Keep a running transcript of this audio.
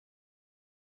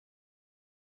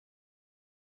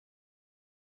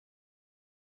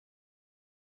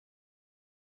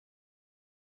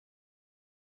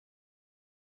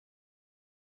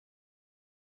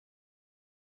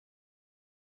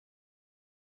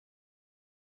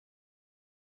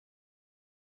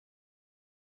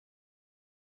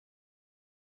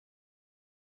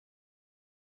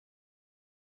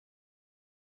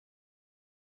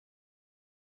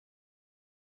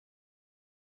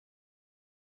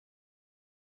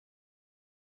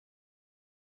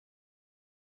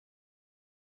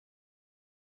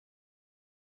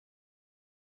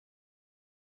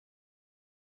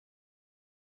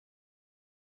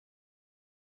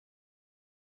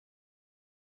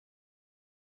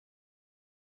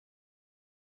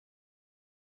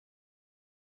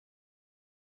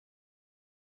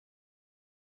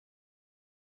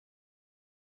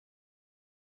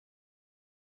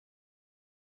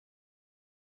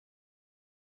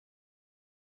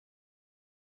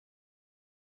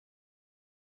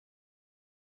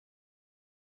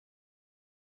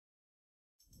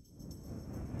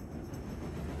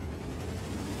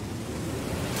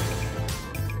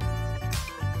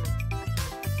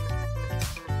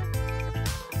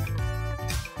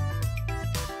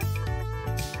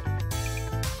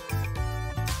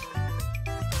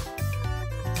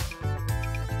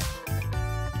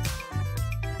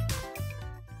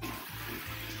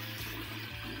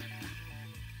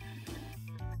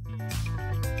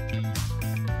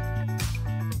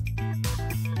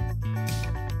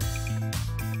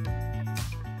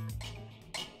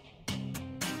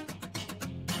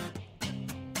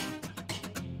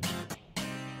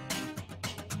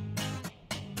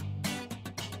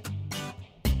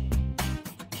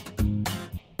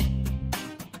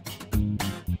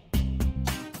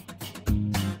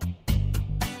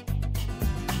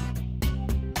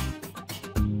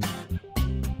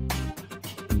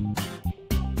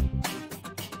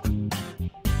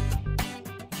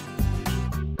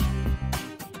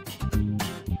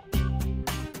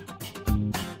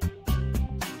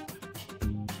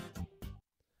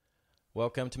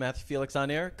Welcome to Matthew Felix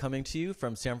on Air, coming to you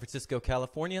from San Francisco,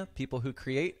 California. People who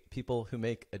create, people who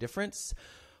make a difference.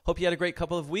 Hope you had a great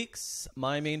couple of weeks.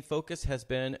 My main focus has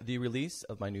been the release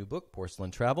of my new book,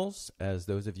 Porcelain Travels. As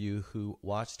those of you who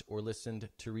watched or listened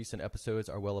to recent episodes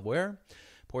are well aware,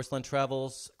 Porcelain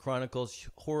Travels chronicles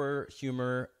horror,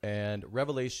 humor, and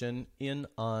revelation in,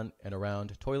 on, and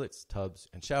around toilets, tubs,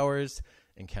 and showers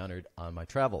encountered on my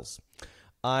travels.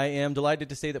 I am delighted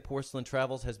to say that Porcelain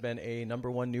Travels has been a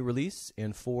 #1 new release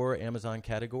in 4 Amazon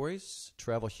categories: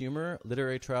 travel humor,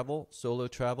 literary travel, solo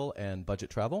travel, and budget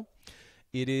travel.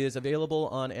 It is available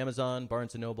on Amazon,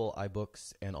 Barnes & Noble,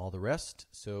 iBooks, and all the rest.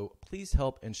 So please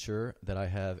help ensure that I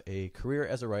have a career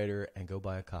as a writer and go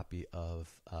buy a copy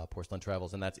of Porcelain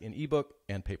Travels, and that's in ebook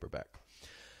and paperback.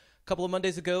 A couple of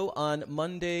Mondays ago, on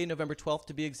Monday, November 12th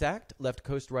to be exact, Left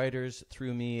Coast Writers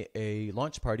threw me a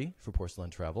launch party for Porcelain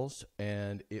Travels,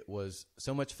 and it was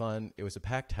so much fun. It was a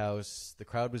packed house. The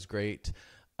crowd was great.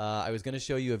 I was going to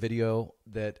show you a video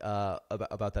that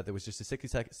about that. There was just a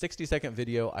 60-second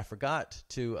video. I forgot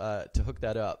to hook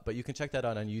that up, but you can check that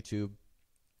out on YouTube.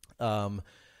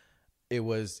 It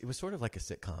was sort of like a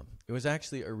sitcom. It was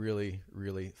actually a really,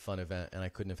 really fun event, and I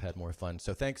couldn't have had more fun.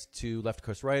 So thanks to Left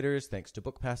Coast Writers, thanks to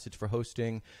Book Passage for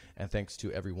hosting, and thanks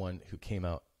to everyone who came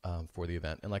out for the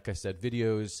event. And like I said,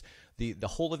 videos, the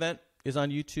whole event is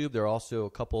on YouTube. There are also a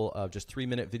couple of just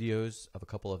 3-minute videos of a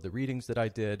couple of the readings that I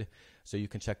did. So you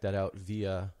can check that out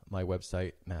via my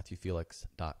website,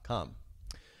 MatthewFelix.com.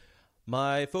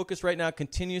 My focus right now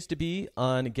continues to be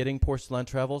on getting Porcelain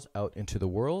Travels out into the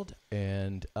world.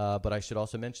 And but I should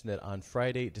also mention that on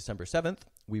Friday, December 7th,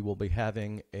 we will be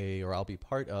having I'll be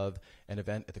part of an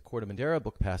event at the Corte Madera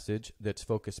Book Passage that's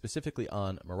focused specifically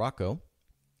on Morocco.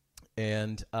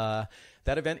 And that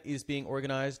event is being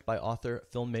organized by author,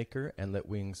 filmmaker, and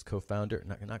Litwing's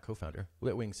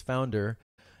Litwing's founder,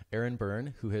 Erin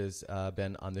Byrne, who has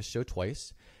been on this show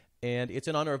twice. And it's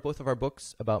in honor of both of our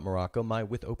books about Morocco, my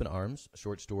With Open Arms,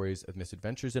 short stories of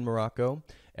misadventures in Morocco,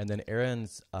 and then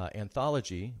Erin's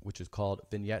anthology, which is called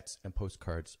Vignettes and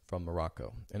Postcards from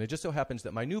Morocco. And it just so happens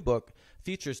that my new book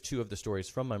features 2 of the stories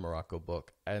from my Morocco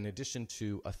book, in addition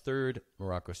to a 3rd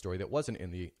Morocco story that wasn't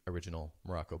in the original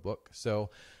Morocco book.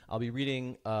 So I'll be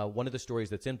reading one of the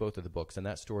stories that's in both of the books, and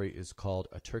that story is called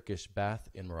A Turkish Bath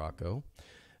in Morocco.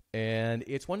 And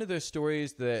it's one of those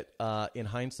stories that, in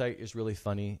hindsight, is really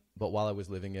funny, but while I was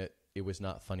living it, it was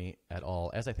not funny at all,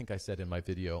 as I think I said in my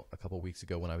video a couple weeks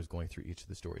ago when I was going through each of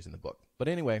the stories in the book. But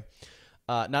anyway,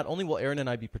 not only will Erin and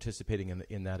I be participating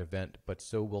in that event, but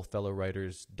so will fellow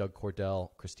writers Doug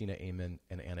Cordell, Christina, Ammon,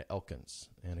 and Anna Elkins.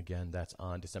 And again, that's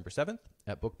on December 7th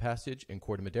at Book Passage in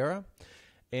Corte Madera.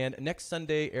 And next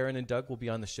Sunday, Erin and Doug will be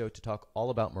on the show to talk all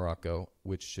about Morocco,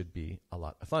 which should be a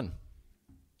lot of fun.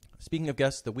 Speaking of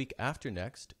guests, the week after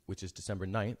next, which is December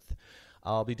 9th,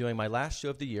 I'll be doing my last show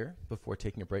of the year before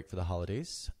taking a break for the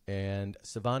holidays. And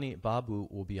Savani Babu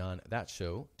will be on that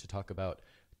show to talk about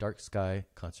dark sky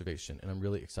conservation. And I'm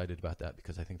really excited about that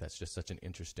because I think that's just such an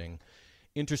interesting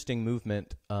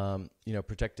movement,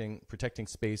 protecting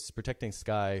space, protecting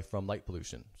sky from light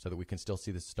pollution so that we can still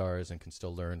see the stars and can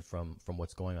still learn from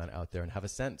what's going on out there and have a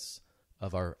sense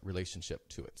of our relationship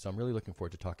to it. So I'm really looking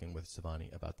forward to talking with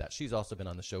Savani about that. She's also been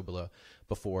on the show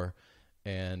before,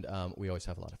 and we always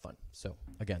have a lot of fun. So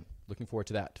again, looking forward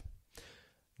to that.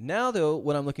 Now, though,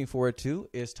 what I'm looking forward to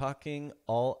is talking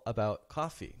all about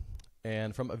coffee.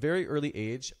 And from a very early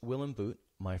age, Willem Boot,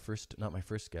 not my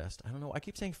first guest. I don't know. I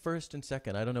keep saying first and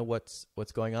second. I don't know what's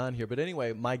going on here. But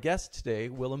anyway, my guest today,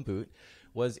 Willem Boot,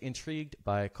 was intrigued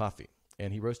by coffee.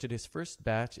 And he roasted his first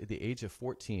batch at the age of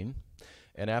 14.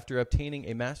 And after obtaining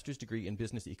a master's degree in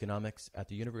business economics at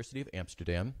the University of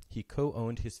Amsterdam, he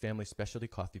co-owned his family's specialty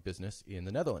coffee business in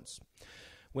the Netherlands.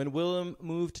 When Willem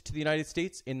moved to the United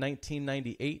States in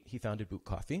 1998, he founded Boot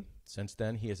Coffee. Since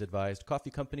then, he has advised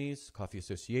coffee companies, coffee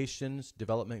associations,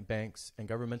 development banks, and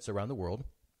governments around the world.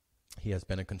 He has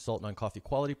been a consultant on coffee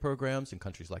quality programs in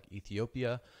countries like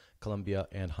Ethiopia, Colombia,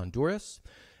 and Honduras.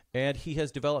 And he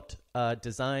has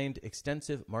designed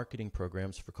extensive marketing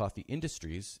programs for coffee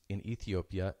industries in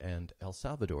Ethiopia and El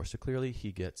Salvador. So clearly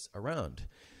he gets around.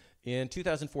 In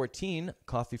 2014,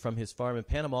 coffee from his farm in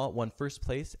Panama won first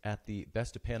place at the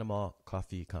Best of Panama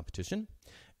Coffee competition.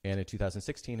 And in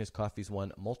 2016, his coffees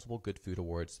won multiple Good Food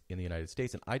Awards in the United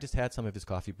States. And I just had some of his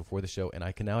coffee before the show, and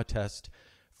I can now attest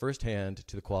firsthand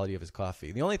to the quality of his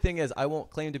coffee. The only thing is I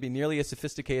won't claim to be nearly as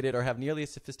sophisticated or have nearly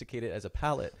as sophisticated as a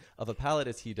palate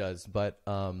as he does, but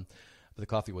the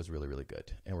coffee was really, really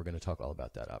good. And we're going to talk all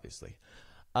about that, obviously.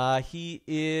 He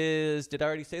is, did I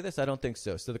already say this? I don't think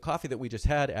so. So the coffee that we just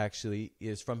had actually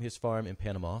is from his farm in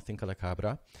Panama, Finca La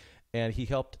Cabra, and he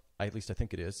helped at least I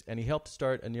think it is, and he helped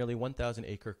start a nearly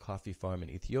 1,000-acre coffee farm in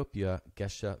Ethiopia,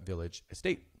 Gesha Village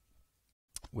Estate.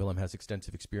 Willem has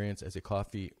extensive experience as a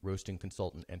coffee roasting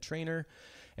consultant and trainer,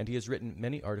 and he has written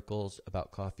many articles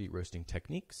about coffee roasting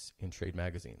techniques in trade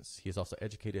magazines. He has also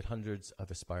educated hundreds of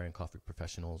aspiring coffee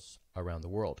professionals around the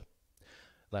world.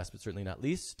 Last but certainly not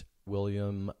least,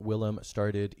 Willem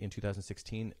started in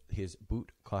 2016 his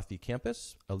Boot Coffee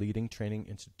Campus, a leading training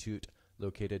institute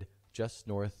located just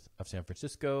north of San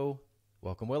Francisco.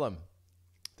 Welcome, Willem.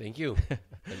 Thank you.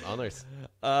 I'm honored.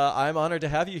 I'm honored to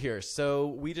have you here. So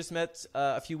we just met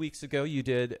a few weeks ago. You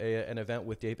did an event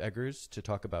with Dave Eggers to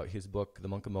talk about his book, The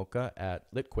Monka Mocha,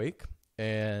 at Litquake.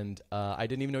 And I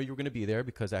didn't even know you were going to be there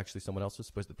because actually someone else was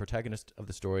supposed to be the protagonist of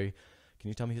the story. Can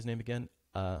you tell me his name again?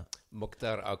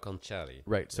 Mokhtar Alkanchari.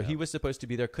 Right. So he was supposed to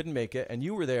be there, couldn't make it, and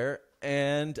you were there.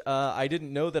 And I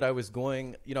didn't know that I was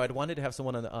going. You know, I'd wanted to have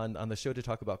someone on the show to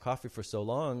talk about coffee for so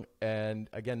long, and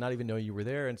again, not even knowing you were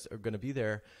there and going to be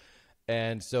there.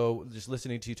 And so, just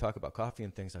listening to you talk about coffee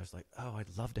and things, I was like, "Oh,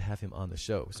 I'd love to have him on the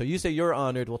show." So you say you're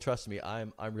honored. Well, trust me,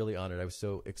 I'm really honored. I was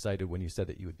so excited when you said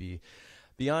that you would be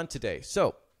on today.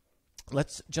 So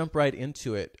let's jump right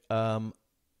into it.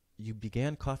 You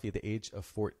began coffee at the age of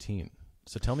 14.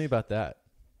 So tell me about that.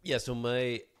 Yeah, so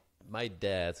my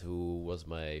dad, who was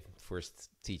my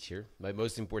first teacher, my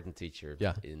most important teacher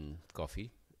in coffee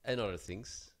and other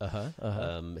things,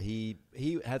 he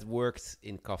had worked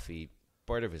in coffee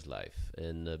part of his life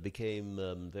and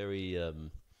became very,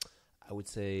 I would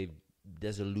say,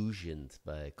 disillusioned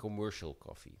by commercial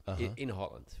coffee in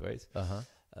Holland, right?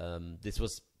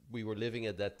 We were living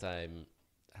at that time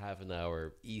half an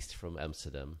hour east from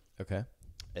Amsterdam. Okay.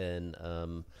 And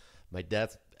my dad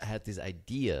had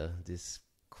this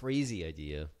crazy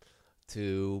idea,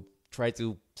 to try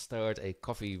to start a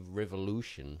coffee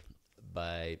revolution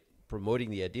by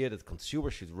promoting the idea that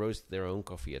consumers should roast their own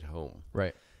coffee at home.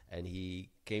 Right. And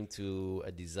he came to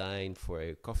a design for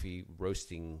a coffee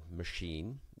roasting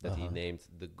machine that he named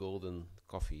the Golden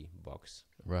Coffee Box.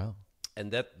 Wow.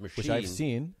 And that machine,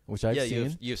 which I've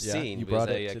seen. You've seen. You brought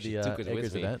it I to the took it Eggers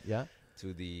with me event. Yeah.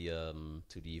 To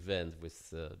the event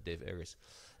with Dave Eggers,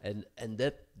 and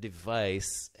that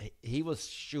device, he was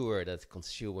sure that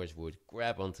consumers would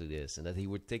grab onto this and that he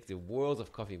would take the world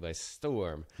of coffee by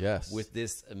storm. Yes. With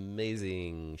this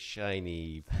amazing,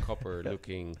 shiny,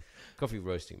 copper-looking coffee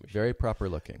roasting machine. Very proper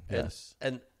looking. Yes.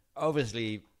 And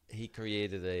obviously, he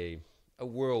created a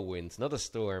whirlwind, not a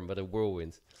storm, but a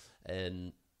whirlwind,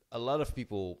 and a lot of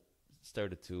people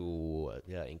started to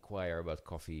inquire about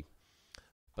coffee.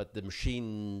 But the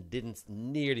machine didn't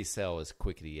nearly sell as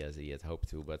quickly as he had hoped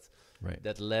to. But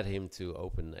that led him to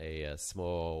open a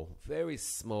very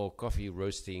small coffee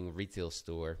roasting retail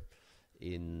store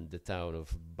in the town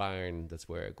of Byrne. That's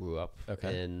where I grew up.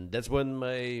 Okay. And that's when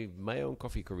my own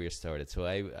coffee career started. So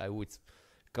I would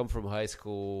come from high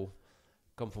school,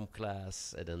 come from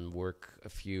class, and then work a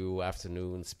few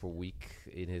afternoons per week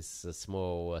in his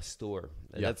small store.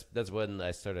 And that's when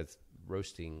I started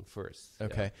roasting first.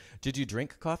 Okay. Yeah. Did you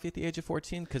drink coffee at the age of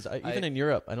 14? Because even in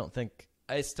Europe, I don't think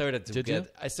I started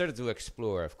to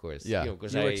explore, of course. Yeah, you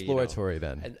were exploratory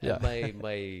then. And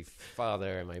my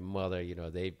father and my mother,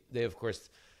 they of course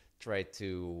tried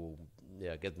to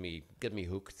get me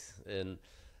hooked. And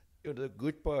the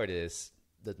good part is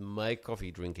that my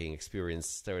coffee drinking experience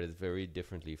started very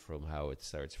differently from how it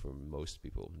starts for most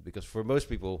people. Because for most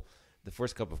people, the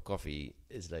first cup of coffee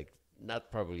is like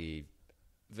not probably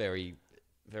very,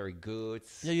 very good.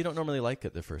 Yeah, you don't normally like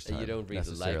it the first time. You don't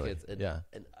really like it.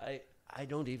 And I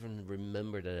don't even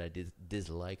remember that I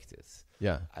disliked it.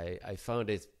 Yeah. I found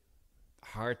it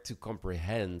hard to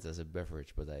comprehend as a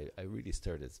beverage, but I really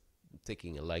started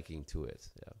taking a liking to it.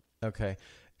 Yeah. Okay.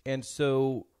 And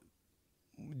so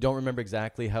don't remember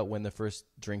exactly when the first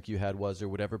drink you had was or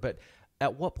whatever, but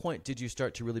at what point did you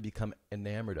start to really become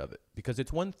enamored of it? Because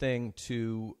it's one thing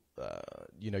to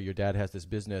your dad has this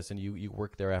business and you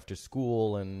work there after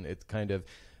school, and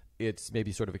it's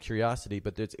maybe sort of a curiosity,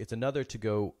 but it's another to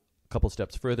go a couple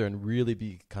steps further and really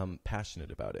become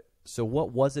passionate about it. So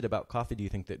what was it about coffee, do you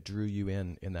think, that drew you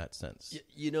in that sense?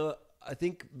 I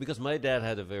think because my dad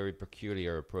had a very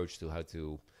peculiar approach to how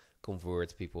to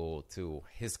convert people to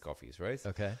his coffees, right?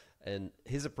 Okay. And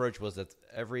his approach was that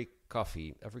every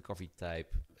coffee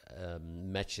type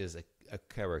matches a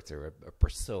character, a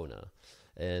persona.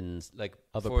 And like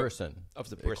of the person,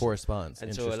 it corresponds.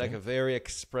 And so like a very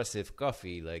expressive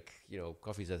coffee, like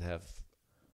coffees that have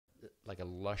like a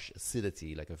lush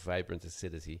acidity, like a vibrant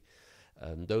acidity,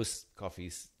 those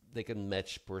coffees they can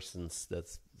match persons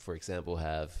that, for example,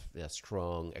 have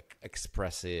strong,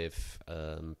 expressive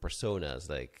personas,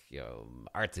 like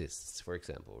artists, for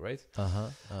example, right?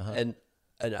 And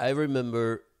I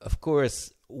remember, of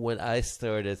course, when I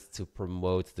started to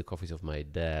promote the coffees of my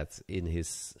dad in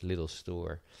his little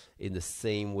store, in the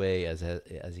same way as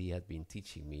he had been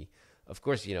teaching me. Of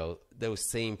course, those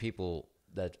same people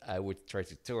that I would try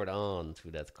to turn on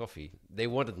to that coffee, they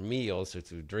wanted me also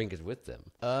to drink it with them.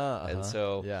 And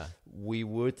so we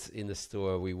would, in the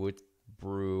store, we would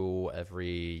brew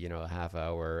every, half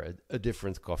hour a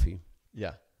different coffee.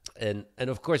 Yeah. And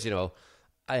of course,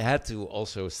 I had to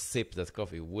also sip that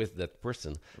coffee with that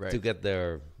person to get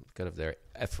their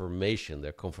affirmation,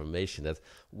 their confirmation that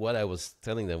what I was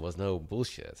telling them was no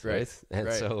bullshit, right?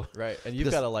 And so, and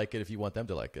you've got to like it if you want them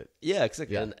to like it. Yeah,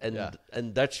 exactly. Yeah.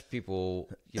 And Dutch people,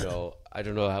 I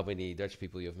don't know how many Dutch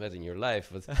people you've met in your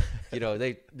life, but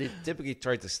they typically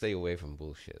try to stay away from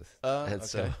bullshit.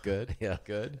 So good,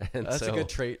 good. And that's a good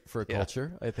trait for a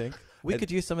culture, I think. We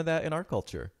could use some of that in our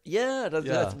culture. Yeah,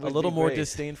 that's a little more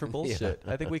disdain for bullshit.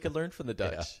 I think we could learn from the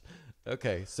Dutch.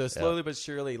 Okay, so slowly but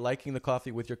surely, liking the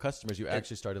coffee with your customers, you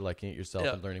actually started liking it yourself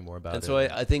and learning more about it. And so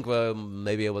I think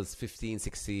maybe I was 15,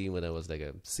 16 when I was like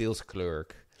a sales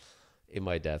clerk in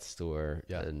my dad's store.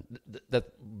 Yeah. And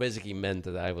that basically meant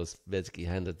that I was basically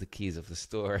handed the keys of the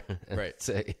store.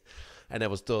 And I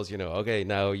was told, okay,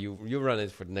 now you run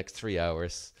it for the next 3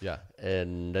 hours. Yeah.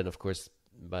 And then, of course,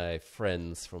 my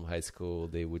friends from high school,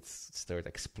 they would start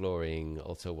exploring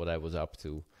also what I was up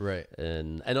to. Right.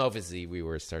 And obviously we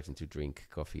were starting to drink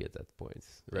coffee at that point.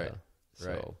 Right.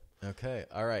 Okay.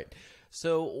 All right.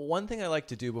 So one thing I like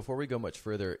to do before we go much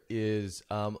further is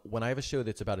when I have a show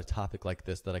that's about a topic like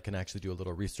this that I can actually do a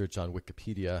little research on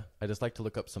Wikipedia, I just like to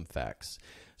look up some facts.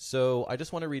 So I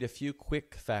just want to read a few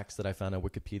quick facts that I found on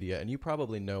Wikipedia, and you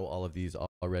probably know all of these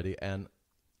already, and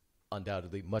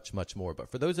undoubtedly much, much more. But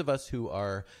for those of us who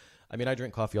are, I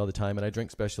drink coffee all the time, and I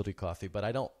drink specialty coffee, but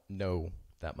I don't know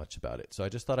that much about it. So I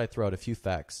just thought I'd throw out a few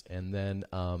facts, and then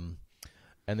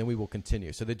we will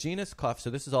continue. So the genus coffee, so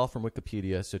this is all from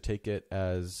Wikipedia, so take it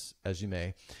as you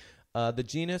may. The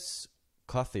genus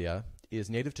Coffea is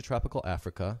native to tropical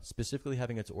Africa, specifically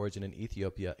having its origin in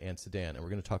Ethiopia and Sudan, and we're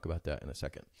going to talk about that in a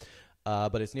second.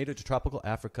 But it's native to tropical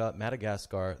Africa,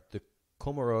 Madagascar, the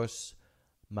Comoros,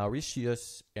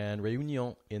 Mauritius, and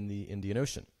Reunion in the Indian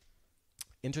Ocean.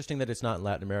 Interesting that it's not in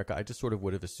Latin America. I just sort of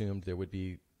would have assumed there would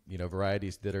be,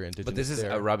 varieties that are indigenous. But this is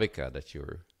Arabica that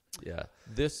you're,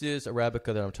 This is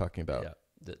Arabica that I'm talking about.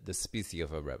 Yeah, the species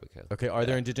of Arabica. Okay, are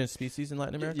there indigenous species in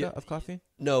Latin America of coffee?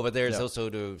 No, but there's also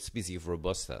the species of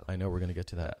Robusta. I know, we're going to get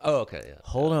to that. Oh, okay, yeah.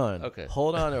 Hold on. Okay.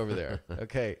 Hold on over there.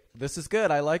 Okay, this is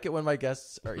good. I like it when my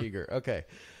guests are eager. Okay.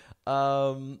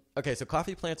 So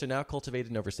coffee plants are now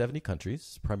cultivated in over 70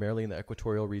 countries, primarily in the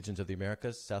equatorial regions of the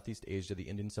Americas, Southeast Asia, the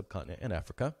Indian subcontinent, and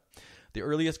Africa. The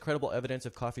earliest credible evidence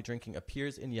of coffee drinking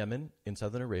appears in Yemen, in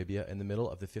southern Arabia, in the middle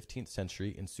of the 15th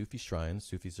century in Sufi shrines.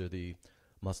 Sufis are the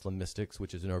Muslim mystics,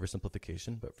 which is an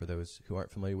oversimplification, but for those who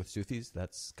aren't familiar with Sufis,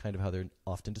 that's kind of how they're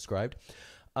often described.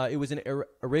 It was in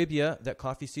Arabia that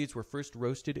coffee seeds were first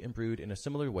roasted and brewed in a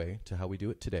similar way to how we do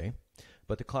it today.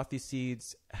 But the coffee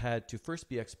seeds had to first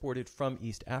be exported from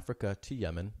East Africa to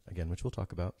Yemen, again, which we'll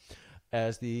talk about,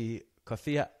 as the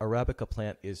Coffea arabica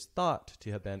plant is thought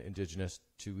to have been indigenous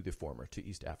to the former, to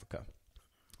East Africa.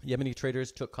 Yemeni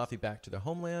traders took coffee back to their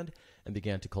homeland and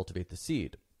began to cultivate the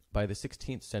seed. By the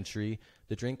 16th century,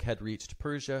 the drink had reached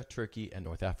Persia, Turkey, and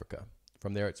North Africa.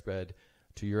 From there, it spread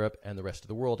to Europe and the rest of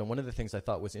the world. And one of the things I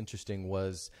thought was interesting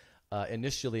was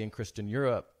initially in Christian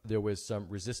Europe, there was some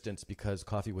resistance because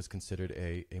coffee was considered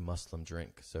a Muslim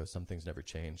drink. So some things never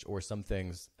change, or some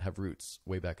things have roots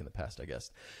way back in the past, I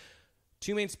guess.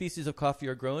 Two main species of coffee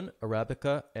are grown,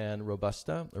 Arabica and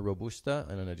Robusta, or Robusta.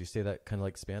 I don't know, do you say that kind of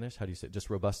like Spanish? How do you say it? Just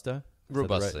Robusta?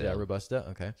 Robusta, right? Yeah, Robusta,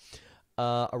 okay.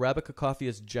 Arabica coffee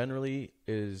is generally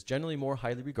more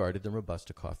highly regarded than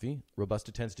Robusta coffee.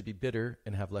 Robusta tends to be bitter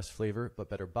and have less flavor, but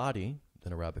better body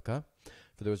than Arabica.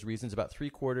 For those reasons, about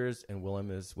 3/4, and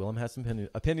Willem has some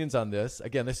opinions on this.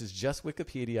 Again, this is just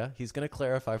Wikipedia. He's going to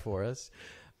clarify for us.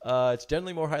 It's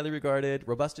generally more highly regarded.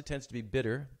 Robusta tends to be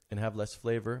bitter and have less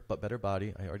flavor, but better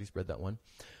body. I already spread that one.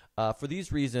 For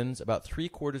these reasons, about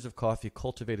 3/4 of coffee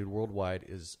cultivated worldwide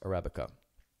is Arabica.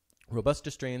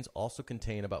 Robusta strains also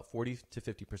contain about 40 to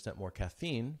 50% more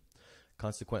caffeine.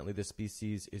 Consequently, this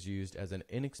species is used as an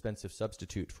inexpensive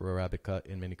substitute for Arabica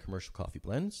in many commercial coffee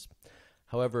blends.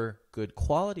 However, good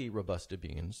quality Robusta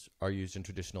beans are used in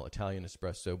traditional Italian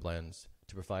espresso blends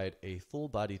to provide a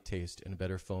full-bodied taste and a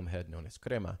better foam head known as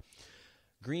crema.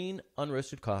 Green,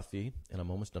 unroasted coffee, and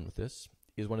I'm almost done with this,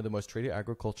 is one of the most traded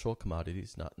agricultural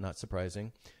commodities, not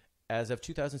surprising. As of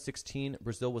 2016,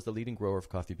 Brazil was the leading grower of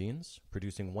coffee beans,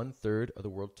 producing 1/3 of the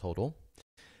world total.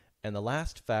 And the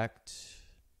last fact,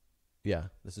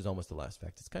 this is almost the last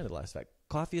fact. It's kind of the last fact.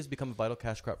 Coffee has become a vital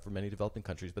cash crop for many developing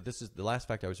countries, but this is the last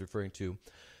fact I was referring to.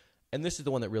 And this is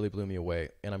the one that really blew me away.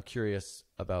 And I'm curious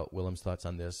about Willem's thoughts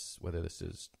on this, whether this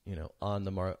is, on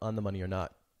the money or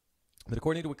not. But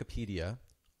according to Wikipedia,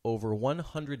 over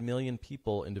 100 million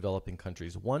people in developing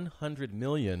countries, 100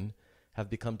 million have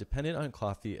become dependent on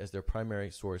coffee as their primary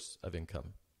source of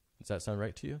income. Does that sound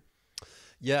right to you?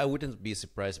 Yeah, I wouldn't be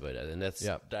surprised by that. And that's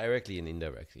directly and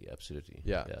indirectly, absolutely.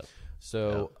 Yeah.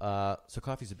 So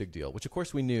coffee's a big deal, which of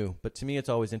course we knew, but to me it's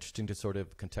always interesting to sort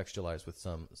of contextualize with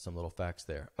some little facts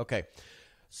there. Okay.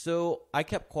 So I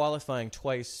kept qualifying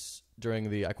twice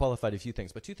I qualified a few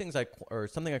things, but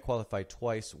something I qualified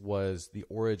twice was the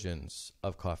origins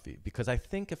of coffee. Because I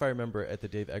think, if I remember at the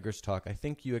Dave Eggers talk, I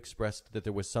think you expressed that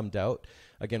there was some doubt.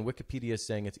 Again, Wikipedia is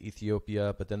saying it's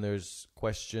Ethiopia, but then there's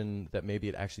question that maybe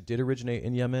it actually did originate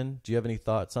in Yemen. Do you have any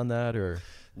thoughts on that? Or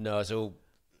no, so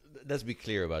let's be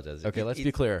clear about that. Okay, let's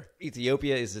be clear.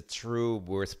 Ethiopia is a true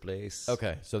birthplace.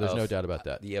 Okay, so there's no doubt about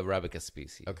that. The Arabica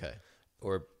species. Okay.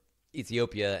 Or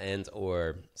Ethiopia and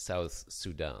or South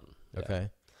Sudan. Okay.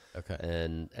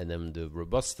 And then the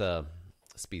Robusta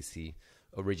species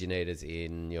originated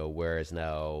in where is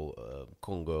now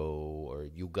Congo or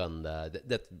Uganda,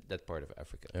 that part of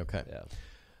Africa. Okay. Yeah.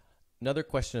 Another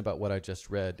question about what I just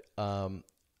read.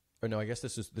 Or no, I guess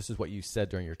this is what you said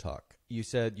during your talk.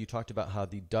 You talked about how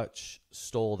the Dutch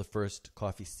stole the first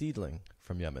coffee seedling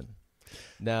from Yemen.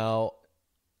 Now,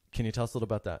 can you tell us a little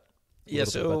about that? Yeah,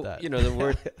 so the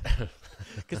word,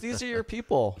 because these are your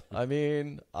people. I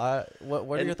mean,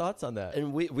 what are your thoughts on that?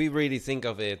 And we really think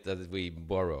of it that we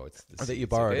borrowed. Or that you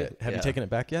borrowed it. Have you taken it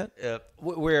back yet?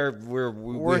 We're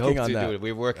working on that. Do it.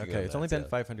 We're working. Okay, it's only been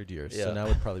 500 years, so now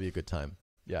would probably be a good time.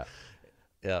 Yeah,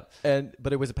 yeah.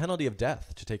 But it was a penalty of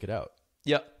death to take it out.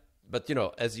 Yeah, but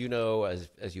as you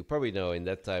you probably know, in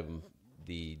that time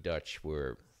the Dutch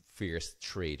were fierce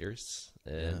traders,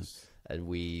 and. Yes. And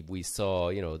we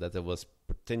saw, that there was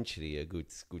potentially a good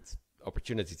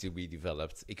opportunity to be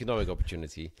developed, economic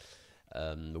opportunity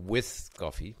with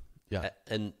coffee. Yeah.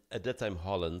 And at that time,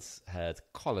 Holland had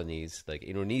colonies like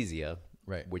Indonesia,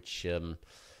 right, which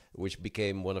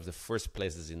became one of the first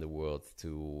places in the world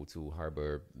to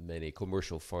harbor many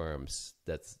commercial farms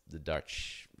that the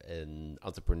Dutch and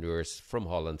entrepreneurs from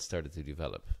Holland started to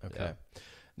develop. Okay. Yeah.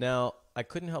 Now, I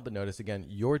couldn't help but notice, again,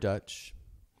 you're Dutch.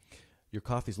 Your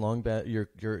coffee's long been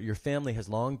your family has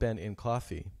long been in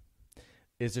coffee.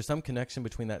 Is there some connection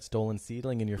between that stolen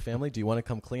seedling and your family? Do you want to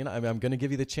come clean? I mean, I'm going to give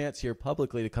you the chance here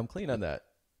publicly to come clean on that.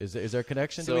 Is there a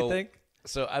connection? Do we think?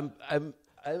 So I'm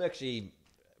actually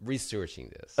researching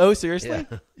this. Oh, seriously?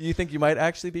 Yeah. You think you might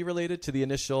actually be related to the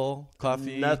initial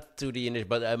coffee? Not to the initial,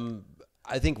 but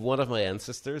I think one of my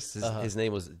ancestors. His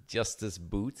name was Justice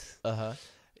Boot.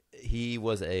 He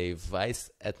was a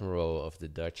vice admiral of the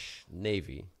Dutch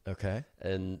Navy. Okay.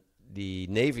 And the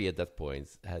Navy at that point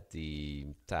had the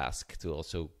task to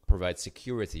also provide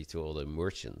security to all the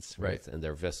merchants, right? And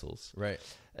their vessels. Right.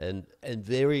 And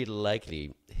very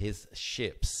likely his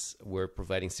ships were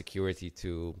providing security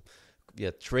to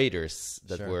traders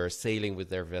that were sailing with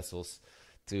their vessels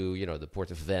to, the port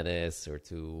of Venice or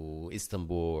to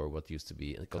Istanbul or what used to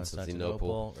be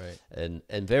Constantinople. Right.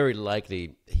 And very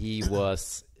likely he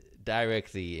was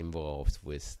directly involved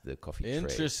with the coffee trade.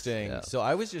 Interesting. Yeah. So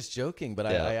I was just joking, but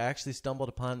I actually stumbled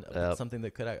upon something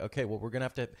that could. Okay, well, you're gonna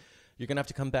have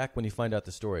to come back when you find out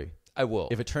the story. I will.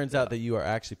 If it turns out that you are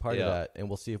actually part of that, and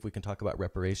we'll see if we can talk about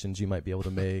reparations you might be able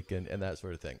to make and that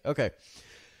sort of thing. Okay.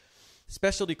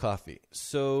 Specialty coffee.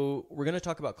 So we're going to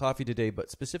talk about coffee today,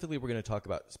 but specifically we're going to talk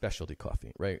about specialty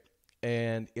coffee, right?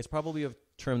 And it's probably a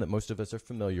term that most of us are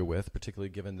familiar with, particularly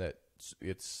given that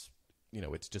it's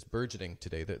just burgeoning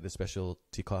today, the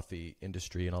specialty coffee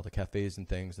industry and all the cafes and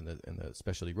things and the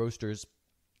specialty roasters.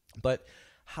 But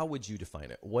how would you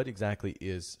define it? What exactly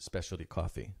is specialty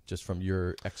coffee, just from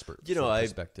your expert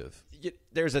perspective?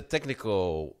 There's a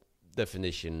technical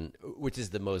definition, which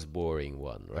is the most boring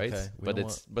one, right? Okay.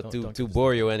 But to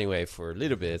bore you anyway for a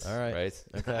little bit, all right? Right?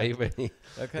 Okay. Are you ready?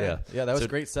 Okay. Yeah, that was a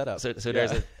great setup. So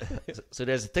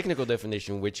there's a technical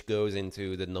definition which goes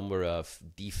into the number of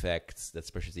defects that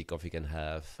specialty coffee can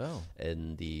have,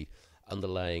 and the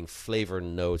underlying flavor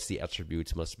notes, the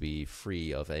attributes must be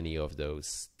free of any of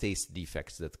those taste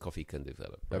defects that coffee can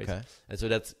develop. Right? Okay. And so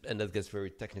that gets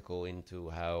very technical into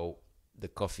how the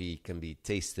coffee can be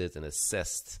tasted and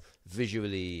assessed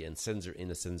visually and in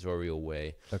a sensorial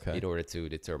way in order to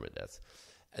determine that.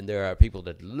 And there are people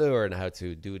that learn how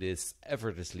to do this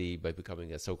effortlessly by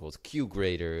becoming a so-called Q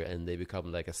grader, and they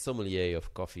become like a sommelier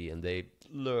of coffee, and they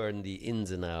learn the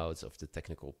ins and outs of the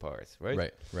technical part,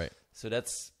 right? Right. So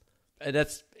that's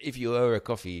if you are a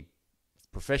coffee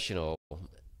professional,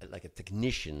 like a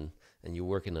technician, and you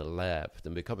work in a lab,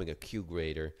 then becoming a Q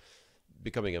grader,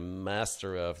 becoming a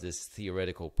master of this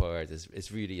theoretical part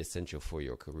is really essential for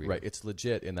your career. Right. It's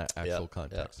legit in that actual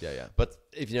context. Yeah. But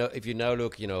if you now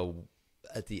look,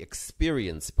 at the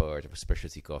experience part of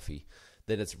specialty coffee,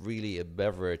 then it's really a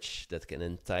beverage that can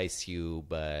entice you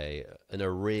by an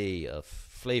array of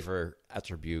flavor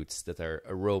attributes that are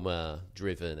aroma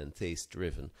driven and taste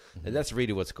driven. Mm-hmm. And that's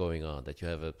really what's going on, that you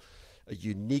have a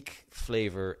unique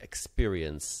flavor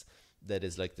experience that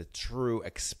is like the true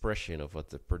expression of what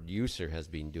the producer has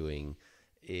been doing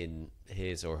in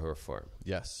his or her farm.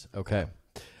 Yes. Okay.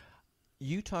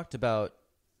 You talked about,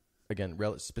 again,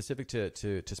 specific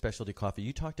to specialty coffee,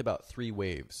 you talked about 3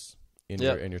 waves in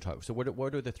your talk. So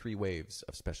what are the 3 waves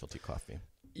of specialty coffee?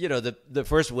 The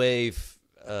first wave,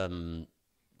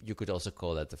 you could also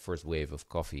call that the first wave of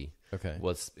coffee. Okay.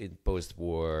 Was in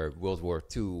post-war World War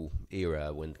II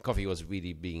era, when coffee was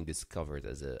really being discovered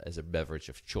as a beverage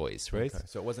of choice, right? Okay.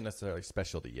 So it wasn't necessarily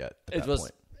specialty yet. It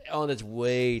was on its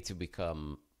way to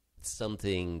become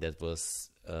something that was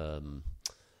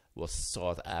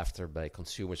sought after by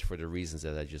consumers for the reasons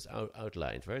that I just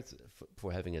outlined, right?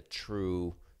 For having a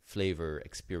true flavor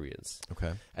experience.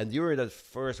 Okay. And during that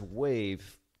first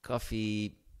wave,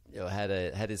 coffee had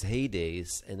its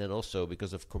heydays, and then also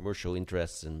because of commercial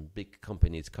interests and big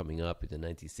companies coming up in the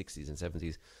 1960s and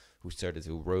 70s who started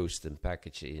to roast and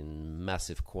package in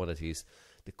massive quantities,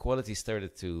 the quality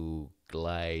started to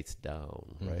glide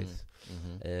down, right?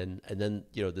 Mm-hmm. And then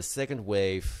the second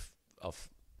wave of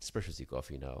specialty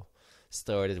coffee now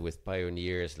started with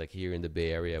pioneers, like here in the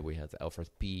Bay Area we had Alfred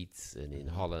Peet, and in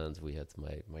Holland we had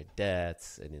my dad,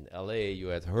 and in LA you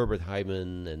had Herbert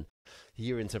Hyman, and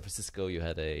here in San Francisco you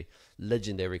had a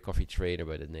legendary coffee trainer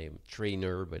by the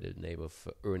name of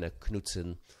Erna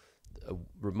Knudsen, a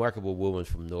remarkable woman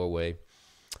from Norway,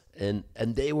 and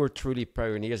they were truly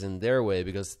pioneers in their way,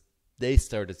 because they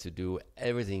started to do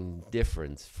everything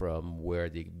different from where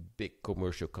the big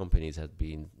commercial companies had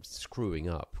been screwing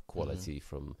up quality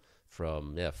from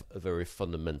a very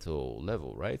fundamental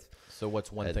level, right? So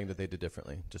what's one thing that they did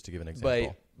differently, just to give an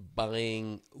example? By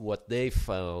buying what they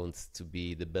found to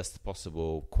be the best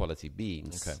possible quality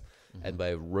beans, and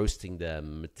by roasting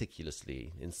them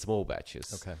meticulously in small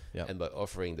batches, and by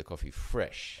offering the coffee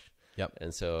fresh. Yep.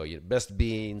 And so best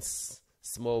beans,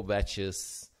 small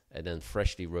batches, and then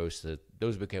freshly roasted.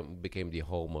 Those became the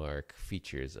hallmark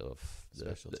features of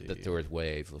the third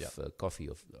wave of coffee,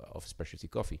 of specialty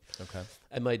coffee. Okay.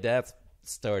 And my dad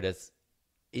started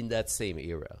in that same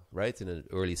era, right, in the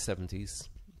early 70s.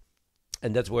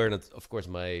 And that's where, of course,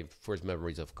 my first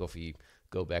memories of coffee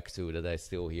go back to, that I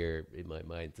still hear in my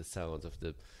mind the sounds of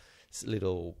the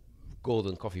little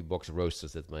golden coffee box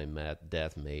roasters that my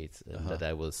dad made, and that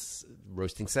I was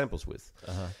roasting samples with.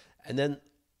 And then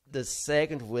the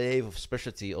second wave of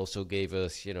specialty also gave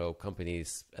us,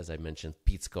 companies, as I mentioned,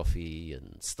 Peet's Coffee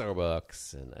and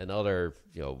Starbucks and other,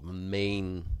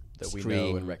 main that we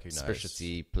know and recognize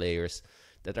specialty players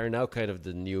that are now kind of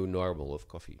the new normal of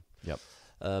coffee. Yep.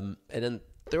 And then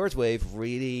third wave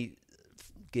really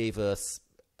gave us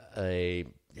a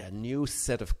new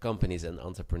set of companies and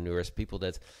entrepreneurs, people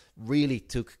that really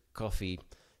took coffee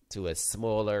to a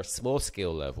small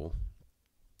scale level.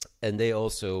 And they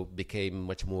also became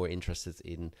much more interested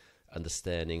in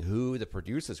understanding who the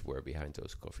producers were behind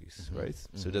those coffees, right?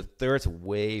 So the third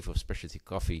wave of specialty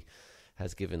coffee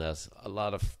has given us a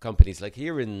lot of companies. Like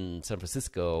here in San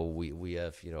Francisco, we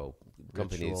have,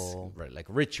 companies like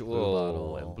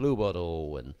Ritual and Blue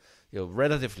Bottle, and,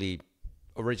 relatively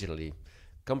originally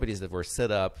companies that were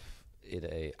set up in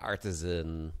a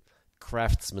artisan,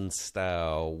 craftsman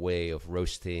style way of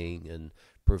roasting and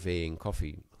purveying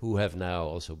coffee, who have now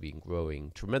also been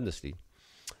growing tremendously.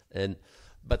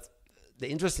 But the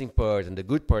interesting part and the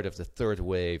good part of the third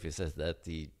wave is that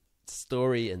the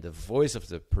story and the voice of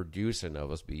the producer now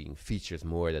was being featured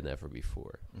more than ever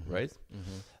before, right?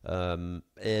 And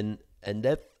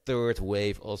that third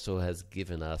wave also has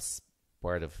given us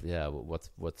part of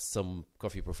what some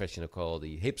coffee professional call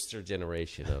the hipster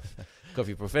generation of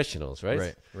coffee professionals,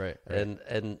 right? Right.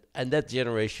 And that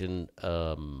generation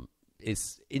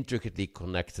is intricately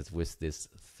connected with this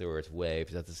third wave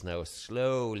that is now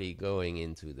slowly going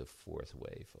into the fourth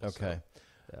wave also. Okay.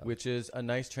 Which is a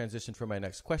nice transition for my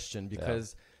next question,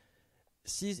 because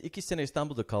siz 2 sene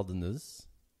İstanbul'da kaldınız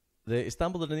ve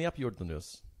İstanbul'da ne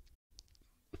yapıyordunuz?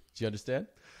 Do you understand?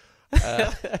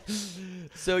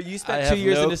 So you spent 2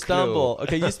 years in Istanbul. Clue.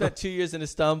 Okay, you spent 2 years in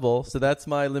Istanbul. So that's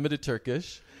my limited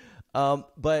Turkish.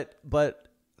 But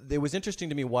it was interesting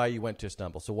to me why you went to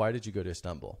Istanbul. So why did you go to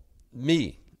Istanbul?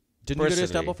 Me. Didn't you go to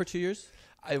Istanbul for 2 years?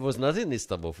 I was not in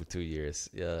Istanbul for 2 years.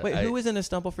 Yeah. Wait, who was in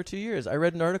Istanbul for 2 years? I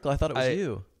read an article. I thought it was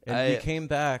you. And you came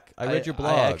back. I read your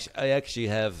blog. I actually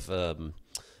have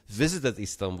visited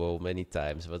Istanbul many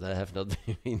times, but I have not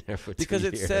been there for 2 years. Because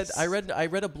it said, I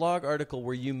read a blog article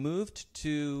where you moved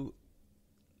to...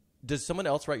 Does someone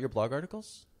else write your blog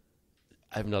articles?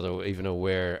 I'm not even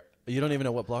aware. You don't even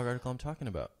know what blog article I'm talking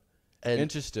about.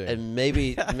 Interesting. And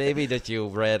maybe that you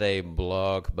read a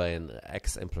blog by an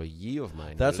ex-employee of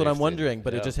mine. That's what I'm wondering,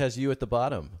 but it just has you at the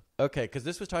bottom. Okay, because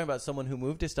this was talking about someone who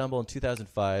moved to Istanbul in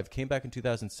 2005, came back in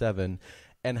 2007,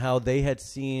 and how they had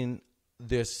seen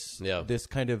this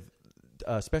kind of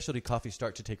specialty coffee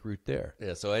start to take root there.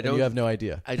 Yeah, so you have no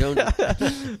idea. I don't.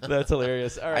 That's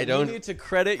hilarious. All right, you need to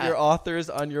credit your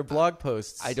authors on your blog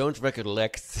posts. I don't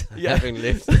recollect having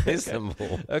lived in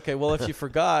Istanbul. Okay, well, if you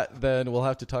forgot, then we'll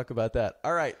have to talk about that.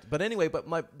 All right, but anyway,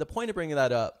 the point of bringing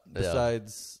that up,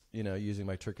 besides using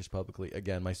my Turkish publicly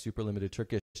again, my super limited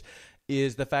Turkish,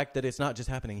 is the fact that it's not just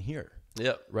happening here.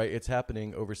 Yeah, right. It's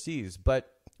happening overseas.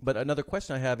 But another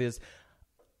question I have is,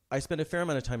 I spend a fair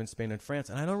amount of time in Spain and France,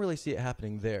 and I don't really see it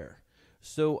happening there.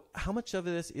 So how much of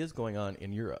this is going on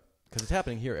in Europe? Because it's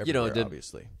happening here everywhere,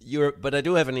 obviously. But I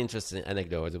do have an interesting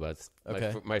anecdote about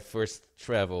my first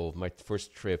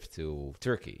trip to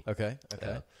Turkey. Okay.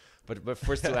 But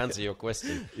first, to answer your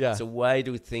question. Yeah. So why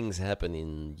do things happen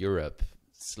in Europe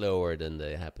slower than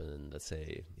they happen, let's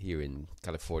say, here in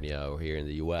California or here in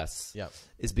the U.S.? Yeah.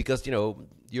 Is because,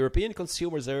 European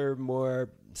consumers are more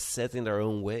set in their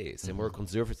own ways. They're more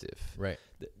conservative. Right.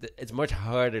 It's much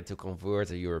harder to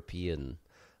convert a European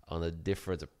on a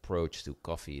different approach to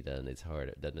coffee than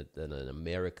an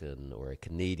American or a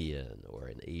Canadian or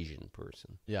an Asian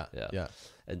person. Yeah.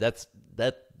 And that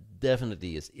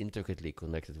definitely is intricately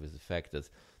connected with the fact that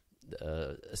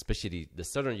especially the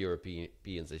Southern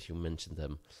Europeans, as you mentioned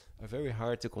them, are very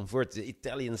hard to convert. The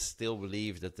Italians still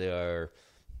believe that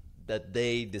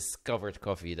they discovered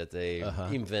coffee, that they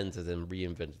invented and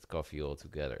reinvented coffee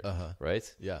altogether,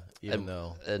 right? Yeah, even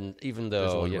though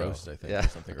there's one roast, I think, or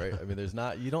something, right? I mean,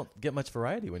 you don't get much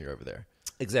variety when you're over there.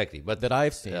 Exactly, but that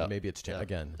I've seen, maybe it's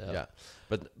again. Yeah.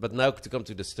 But now to come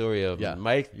to the story of your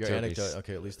Turkish anecdote.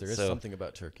 Okay, at least there is something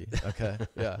about Turkey. Okay,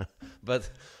 yeah. But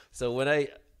so when I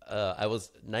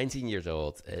was 19 years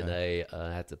old, and I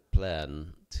had the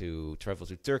plan to travel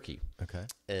to Turkey. Okay.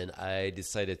 And I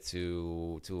decided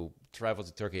to travel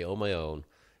to Turkey on my own,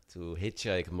 to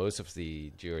hitchhike most of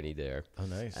the journey there. Oh,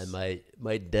 nice. And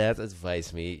my dad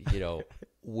advised me,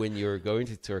 when you're going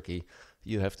to Turkey,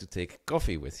 you have to take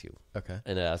coffee with you. Okay.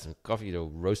 And I asked him, coffee,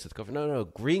 roasted coffee? No,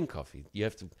 green coffee. You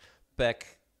have to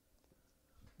pack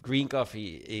green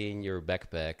coffee in your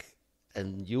backpack,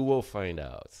 and you will find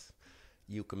out.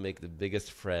 You can make the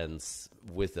biggest friends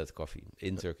with that coffee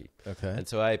in Turkey. Okay. And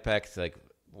so I packed like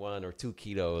 1 or 2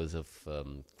 kilos of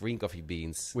green coffee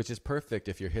beans. Which is perfect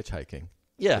if you're hitchhiking.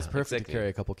 Yeah, it's perfect to carry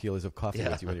a couple kilos of coffee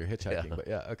with you when you're hitchhiking.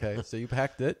 Yeah. But okay. So you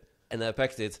packed it. And I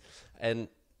packed it. And,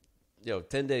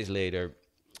 10 days later,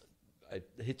 I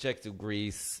hitchhiked to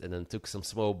Greece and then took some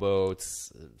small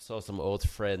boats, saw some old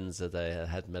friends that I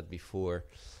had met before,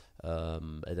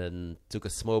 and then took a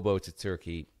small boat to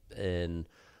Turkey and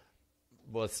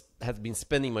had been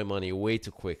spending my money way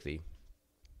too quickly,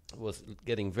 was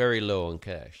getting very low on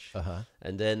cash.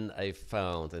 And then I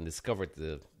found and discovered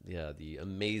the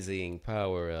amazing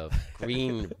power of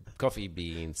green coffee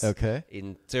beans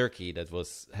in Turkey that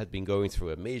had been going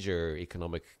through a major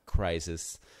economic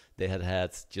crisis. They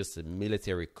had just a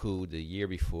military coup the year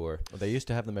before. Well, they used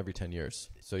to have them every 10 years.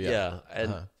 So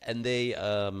and they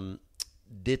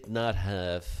did not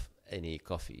have any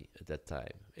coffee at that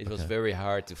time. It was very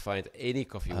hard to find any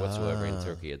coffee whatsoever in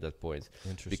Turkey at that point,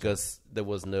 because there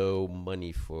was no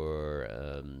money for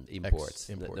imports,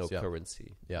 no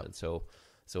currency. Yeah. And so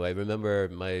I remember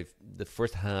the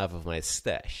first half of my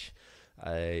stash,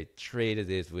 I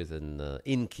traded it with an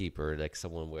innkeeper, like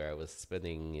someone where I was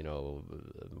spending,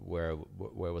 where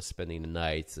I was spending the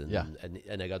night,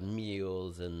 and I got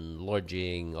meals and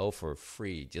lodging all for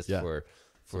free, just for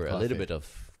a little bit of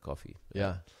coffee.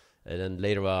 Yeah. And then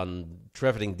later on,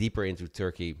 traveling deeper into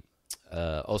Turkey,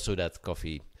 also that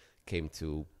coffee came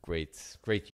to great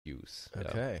use.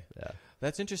 Okay,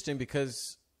 that's interesting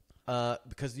because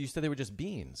you said they were just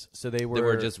beans, so they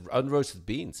were just unroasted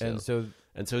beans, and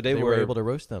so they were able to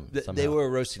roast them. They were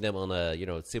roasting them on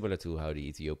a similar to how the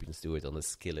Ethiopians do it, on a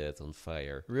skillet on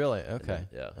fire. Really? Okay.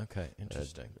 Okay.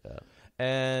 Interesting.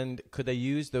 And could they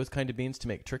use those kind of beans to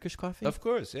make Turkish coffee? Of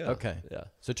course, yeah. Okay. Yeah.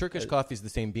 So Turkish coffee is the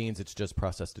same beans, it's just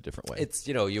processed a different way. It's,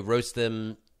 you roast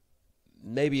them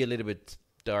maybe a little bit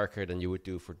darker than you would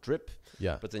do for drip.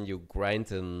 Yeah. But then you grind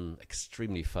them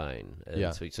extremely fine. And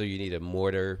Yeah. So you need a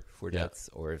mortar for that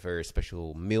or a very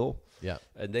special mill. Yeah.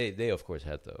 And they of course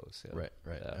had those. Yeah. Right.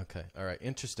 Yeah. Okay. All right.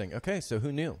 Interesting. Okay. So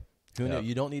who knew? Who knew?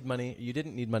 You don't need money. You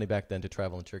didn't need money back then to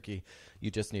travel in Turkey.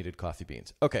 You just needed coffee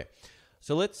beans. Okay.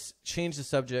 So let's change the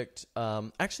subject.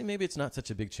 Actually, maybe it's not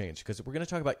such a big change because we're going to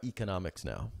talk about economics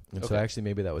now. And so actually,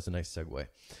 maybe that was a nice segue.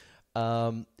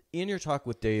 In your talk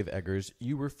with Dave Eggers,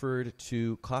 you referred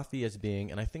to coffee as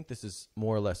being, and I think this is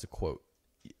more or less a quote,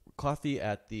 coffee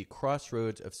at the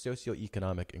crossroads of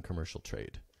socioeconomic and commercial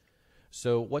trade.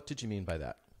 So what did you mean by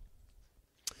that?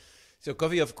 So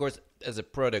coffee, of course, as a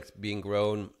product being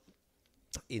grown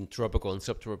in tropical and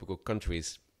subtropical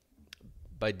countries,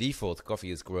 by default,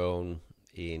 coffee is grown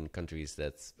in countries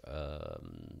that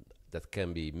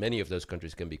can be, many of those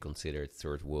countries can be considered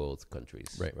third world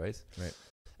countries, right?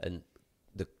 And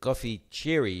the coffee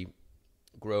cherry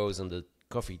grows on the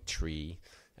coffee tree,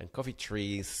 and coffee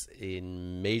trees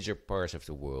in major parts of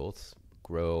the world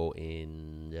grow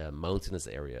in mountainous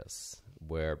areas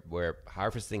where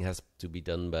harvesting has to be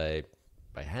done by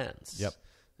hands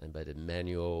and by the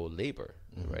manual labor,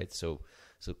 right? So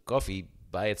coffee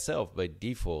by itself, by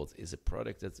default, is a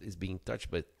product that is being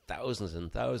touched by thousands and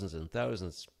thousands and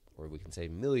thousands, or we can say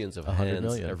millions of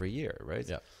hands every year, right?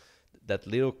 Yeah. That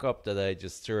little cup that I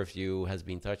just served you has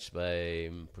been touched by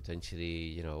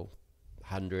potentially,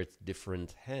 100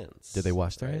 different hands. Did they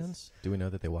wash their hands? Do we know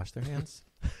that they washed their hands?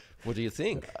 What do you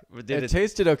think? It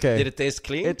tasted okay. Did it taste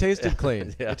clean? It tasted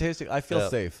clean. Yeah. It tasted. I feel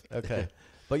safe. Okay.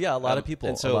 But yeah, a lot of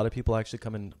people actually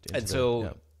come in.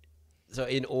 So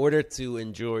in order to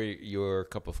enjoy your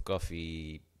cup of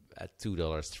coffee at $2,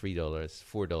 $3,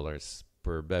 $4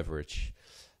 per beverage,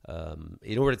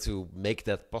 in order to make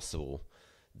that possible,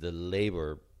 the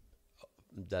labor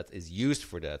that is used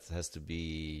for that has to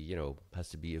be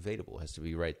available, has to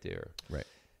be right there. Right.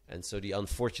 And so the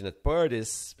unfortunate part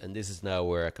is, and this is now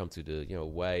where I come to the,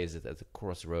 why is it at the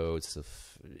crossroads of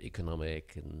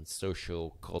economic and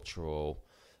social, cultural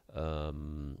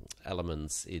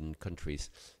elements in countries,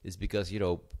 is because,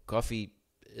 coffee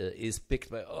is picked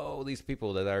by all these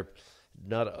people that are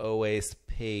not always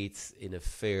paid in a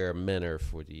fair manner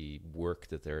for the work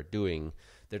that they're doing.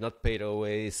 They're not paid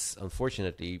always,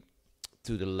 unfortunately,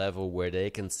 to the level where they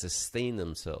can sustain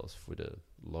themselves for the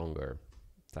longer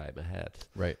time ahead.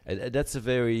 Right. And that's a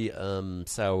very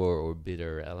sour or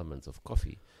bitter element of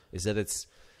coffee, is that it's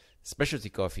specialty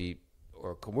coffee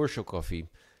or commercial coffee.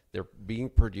 They're being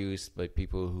produced by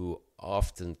people who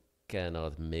often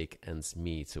cannot make ends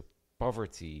meet. So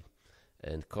poverty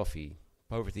and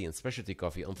specialty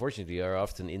coffee, unfortunately, are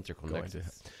often interconnected.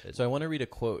 So I want to read a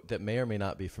quote that may or may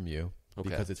not be from you,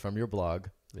 because it's from your blog.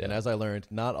 Yeah. And as I learned,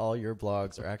 not all your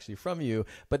blogs are actually from you.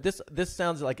 But this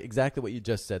sounds like exactly what you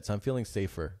just said, so I'm feeling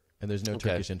safer. And there's no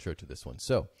Turkish intro to this one.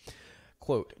 So,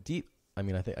 quote, I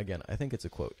think it's a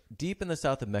quote. Deep in the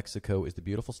south of Mexico is the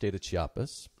beautiful state of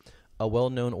Chiapas, a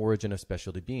well-known origin of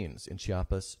specialty beans. In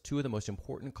Chiapas, two of the most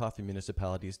important coffee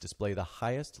municipalities display the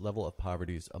highest level of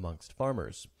poverty amongst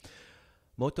farmers.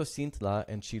 Motocintla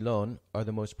and Chilon are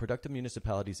the most productive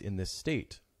municipalities in this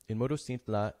state. In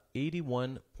Motocintla,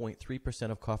 81.3%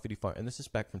 of coffee farmers, and this is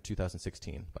back from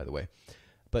 2016, by the way,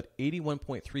 but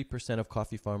 81.3% of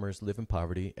coffee farmers live in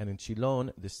poverty, and in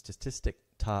Chilon, the statistic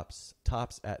tops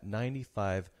at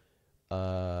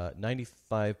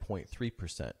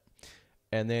 95.3%.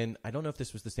 And then, I don't know if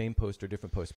this was the same post or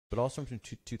different post, but also from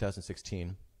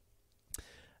 2016.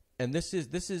 And this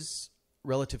is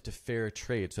relative to fair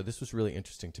trade, so this was really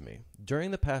interesting to me.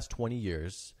 During the past 20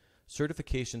 years,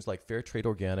 certifications like Fair Trade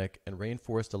Organic and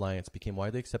Rainforest Alliance became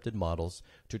widely accepted models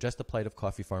to address the plight of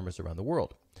coffee farmers around the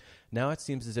world. Now it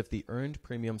seems as if the earned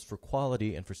premiums for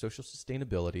quality and for social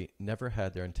sustainability never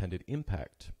had their intended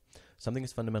impact. Something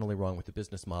is fundamentally wrong with the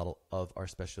business model of our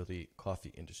specialty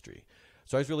coffee industry.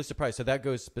 So I was really surprised. So that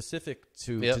goes specific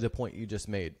to the point you just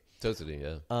made. Totally,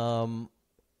 yeah.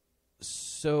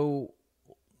 So,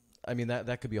 I mean,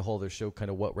 that could be a whole other show,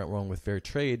 kind of what went wrong with fair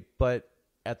trade. But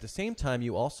at the same time,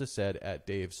 you also said at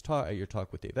your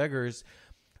talk with Dave Eggers,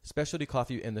 specialty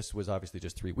coffee, and this was obviously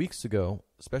just 3 weeks ago,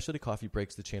 specialty coffee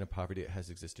breaks the chain of poverty that has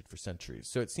existed for centuries.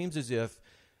 So it seems as if,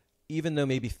 even though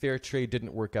maybe fair trade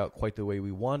didn't work out quite the way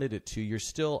we wanted it to, you're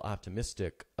still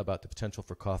optimistic about the potential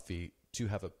for coffee to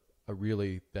have a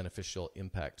really beneficial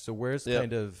impact. So what's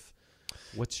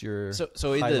your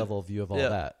high-level view of all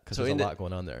that? Because there's a lot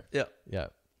going on there. Yeah. Yeah.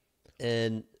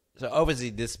 And so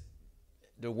obviously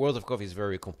the world of coffee is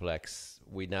very complex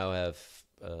we now have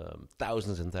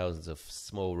thousands and thousands of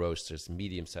small roasters,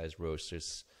 medium-sized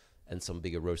roasters, and some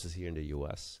bigger roasters here in the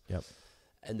U.S. Yep.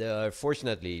 And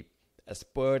fortunately, as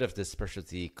part of the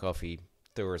specialty coffee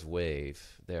third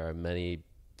wave, there are many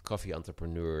coffee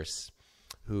entrepreneurs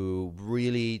who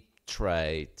really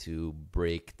try to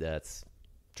break that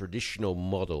traditional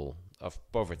model of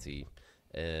poverty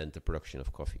and the production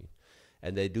of coffee.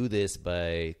 And they do this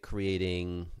by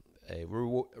creating a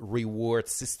reward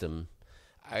system,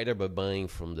 either by buying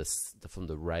from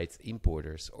the right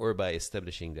importers or by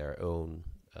establishing their own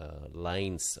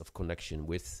lines of connection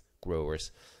with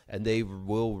growers. And they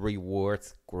will reward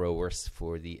growers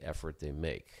for the effort they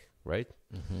make, right?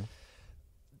 Mm-hmm.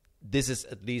 This is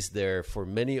at least for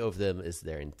many of them, is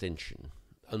their intention.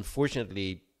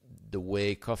 Unfortunately, the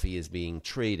way coffee is being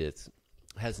traded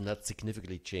has not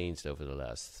significantly changed over the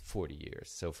last 40 years.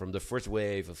 So from the first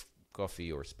wave of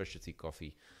coffee or specialty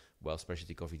coffee, while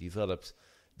specialty coffee developed,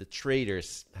 the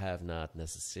traders have not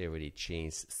necessarily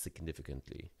changed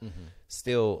significantly. Mm-hmm.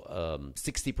 Still,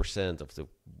 60% of the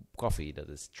coffee that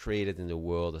is traded in the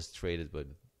world is traded by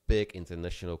big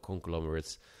international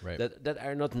conglomerates that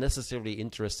are not necessarily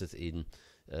interested in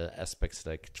aspects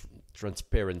like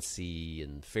transparency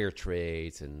and fair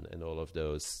trade and all of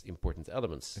those important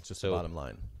elements. It's just the bottom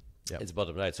line. Yep. It's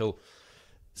bottom line. So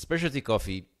specialty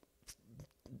coffee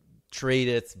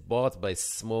bought by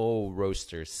small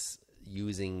roasters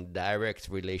using direct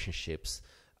relationships.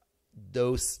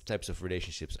 Those types of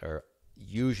relationships are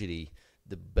usually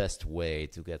the best way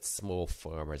to get small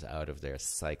farmers out of their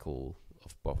cycle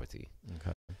of poverty.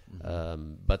 Okay.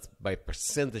 Mm-hmm. But by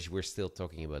percentage, we're still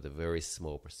talking about a very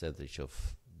small percentage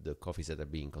of the coffees that are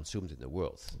being consumed in the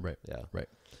world. Right. Yeah. Right.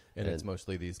 And it's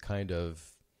mostly these kind of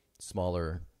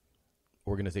smaller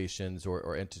organizations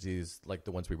or entities like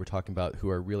the ones we were talking about who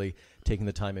are really taking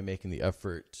the time and making the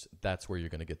effort. That's where you're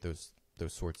going to get those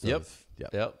sorts of.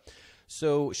 Yep.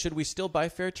 So should we still buy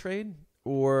fair trade?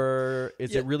 Or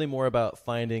is it really more about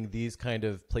finding these kind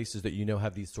of places that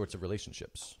have these sorts of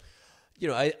relationships?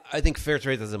 I think fair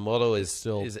trade as a model is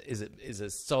a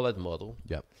solid model.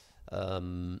 Yep.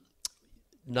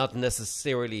 Not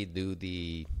necessarily do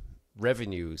the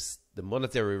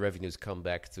monetary revenues come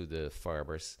back to the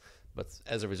farmers, but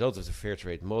as a result of the fair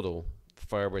trade model,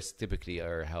 farmers typically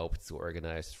are helped to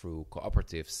organize through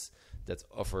cooperatives that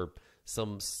offer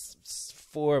some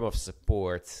form of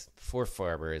support for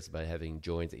farmers by having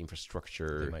joint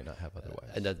infrastructure they might not have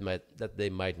otherwise, and that they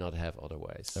might not have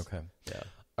otherwise. Okay. Yeah.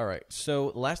 All right.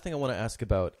 So last thing I want to ask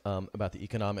about the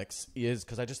economics is,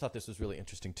 because I just thought this was really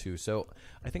interesting too. So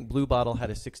I think Blue Bottle had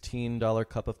a $16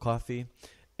 cup of coffee,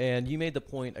 and you made the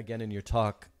point again in your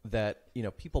talk that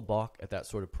people balk at that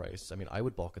sort of price. I mean, I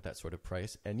would balk at that sort of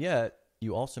price, and yet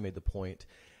you also made the point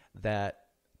that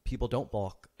people don't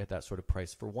balk at that sort of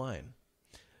price for wine.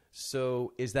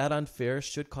 So is that unfair?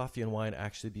 Should coffee and wine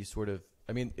actually be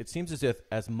it seems as if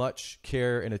as much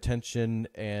care and attention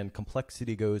and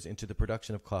complexity goes into the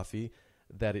production of coffee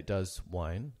that it does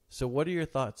wine. So what are your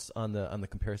thoughts on the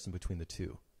comparison between the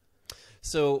two?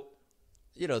 So,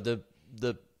 the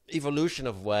evolution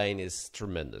of wine is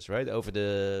tremendous, right? Over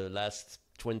the last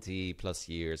 20 plus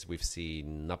years, we've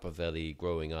seen Napa Valley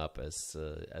growing up as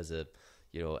a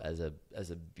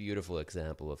beautiful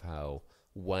example of how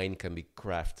wine can be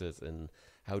crafted and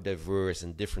how diverse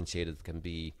and differentiated it can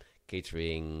be,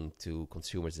 catering to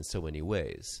consumers in so many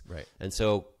ways. Right. And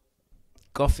so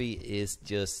coffee is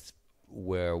just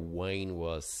where wine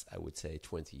was, I would say,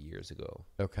 20 years ago.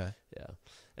 Okay. Yeah.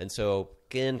 And so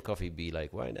can coffee be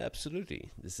like wine?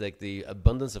 Absolutely. It's like the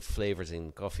abundance of flavors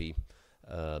in coffee,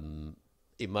 in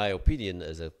my opinion,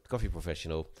 as a coffee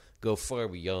professional, go far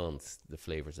beyond the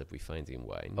flavors that we find in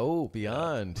wine. Oh,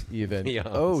 beyond even.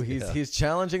 Beyond, he's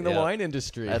challenging the wine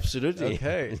industry. Absolutely.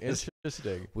 Okay,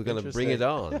 interesting. We're going to bring it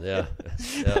on. Yeah.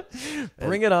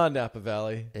 Bring it on, Napa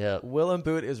Valley. Yeah. Willem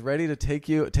Boot is ready to take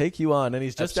you on, and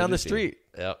he's just down the street.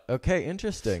 Yeah. Okay,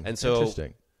 interesting. And so,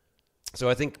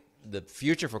 I think the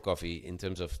future for coffee, in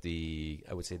terms of the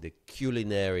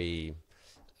culinary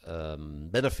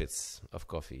benefits of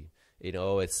coffee,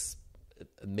 its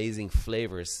amazing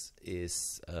flavors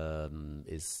is a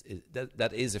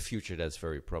future that's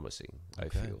very promising.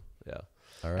 Okay. I feel, yeah.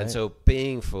 All right. And so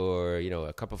paying for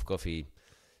a cup of coffee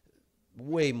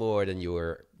way more than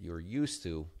you're used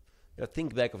to.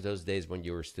 Think back of those days when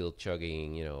you were still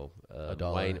chugging,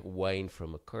 wine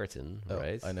from a carton,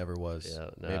 right? I never was.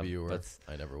 Yeah, no, maybe you were.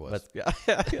 I never was.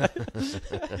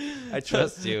 I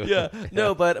trust you. Yeah.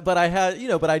 No, but I had,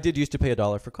 but I did used to pay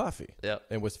 $1 for coffee. Yeah.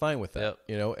 And was fine with that.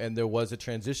 Yeah. And there was a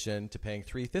transition to paying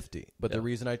 $3.50. But the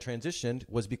reason I transitioned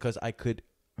was because I could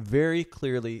very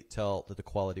clearly tell that the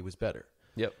quality was better.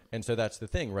 Yep. And so that's the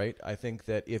thing, right? I think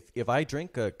that if I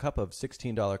drink a cup of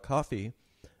 $16 coffee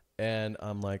and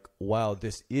I'm like, wow,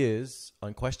 this is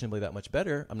unquestionably that much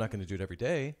better, I'm not going to do it every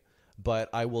day, but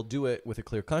I will do it with a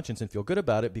clear conscience and feel good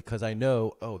about it because I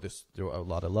know, there were a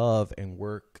lot of love and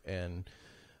work and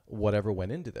whatever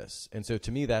went into this. And so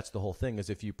to me, that's the whole thing, is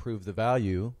if you prove the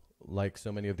value, like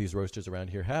so many of these roasters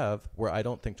around here have, where I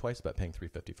don't think twice about paying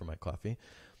 $3.50 for my coffee.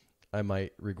 I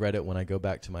might regret it when I go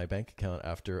back to my bank account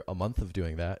after a month of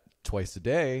doing that twice a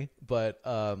day. But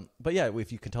yeah,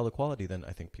 if you can tell the quality, then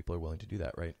I think people are willing to do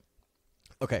that, right?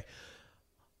 Okay.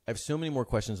 I have so many more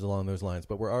questions along those lines,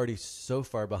 but we're already so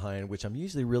far behind, which I'm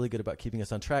usually really good about keeping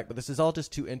us on track. But this is all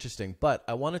just too interesting. But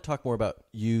I want to talk more about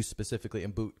you specifically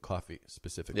and Boot Coffee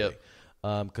specifically. Yep.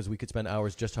 Because we could spend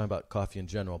hours just talking about coffee in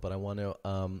general, but I want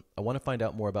to find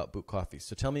out more about Boot Coffee.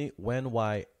 So tell me when,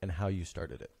 why, and how you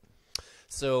started it.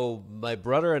 So my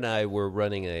brother and I were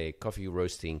running a coffee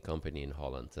roasting company in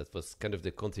Holland. That was kind of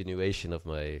the continuation of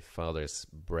my father's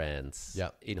brands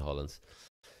in Holland.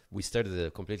 We started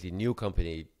a completely new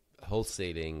company,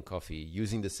 wholesaling coffee,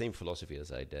 using the same philosophy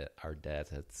as our dad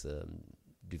had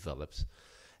developed.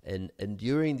 And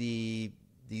during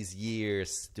these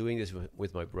years doing this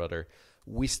with my brother,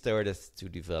 we started to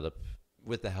develop,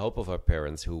 with the help of our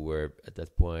parents who were at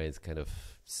that point kind of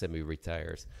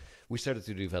semi-retired, we started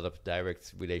to develop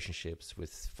direct relationships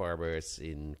with farmers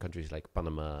in countries like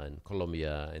Panama and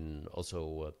Colombia, and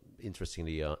also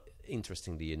interestingly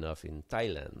enough in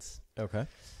Thailand. Okay.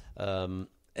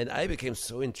 And I became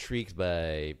so intrigued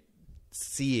by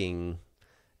seeing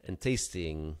and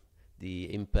tasting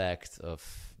the impact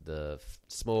of the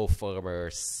small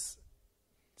farmers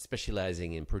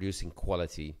specializing in producing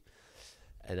quality.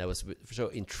 And I was so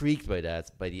intrigued by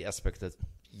that, by the aspect that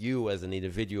you as an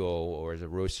individual or as a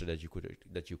roaster, that you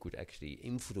could actually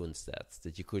influence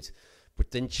that you could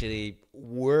potentially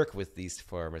work with these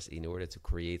farmers in order to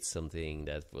create something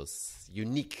that was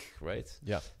unique, right?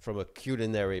 Yeah. From a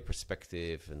culinary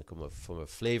perspective and from a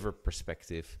flavor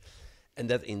perspective. And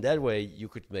that in that way, you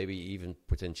could maybe even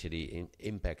potentially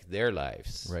impact their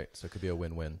lives. Right. So it could be a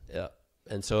win-win. Yeah.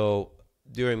 And so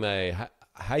during my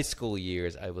high school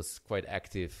years, I was quite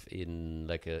active in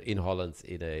Holland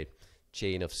in a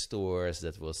chain of stores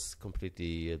that was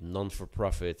completely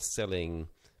non-for-profit, selling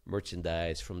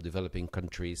merchandise from developing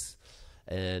countries.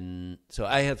 And so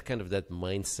I had kind of that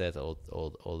mindset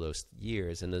all those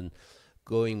years. And then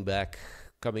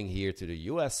coming here to the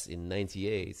US in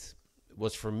 98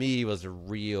 was for me was a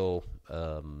real,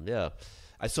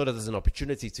 I saw that as an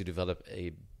opportunity to develop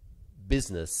a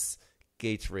business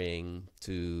catering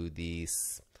to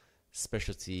these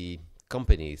specialty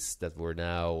companies that were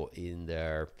now in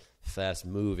their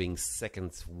fast-moving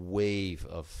second wave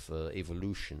of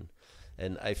evolution.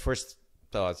 And I first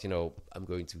thought, I'm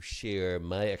going to share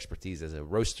my expertise as a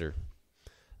roaster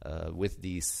with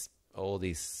all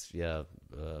these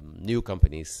new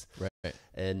companies. Right.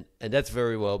 And that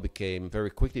very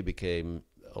quickly became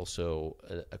also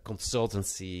a consulting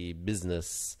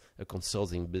business,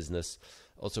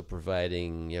 also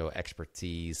providing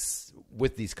expertise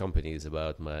with these companies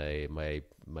about my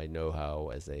know-how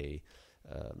as a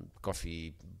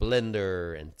coffee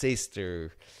blender and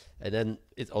taster. And then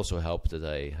it also helped that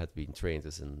I had been trained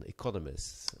as an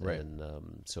economist. Right. And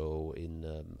so in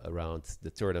around the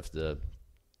turn of the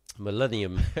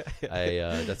millennium,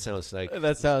 that sounds like...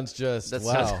 That sounds just,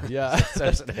 wow. Sounds, yeah. That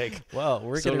sounds like... Wow,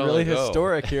 we're so getting really ago.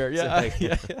 historic here.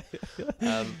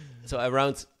 Yeah. So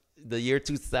around the year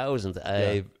 2000,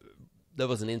 that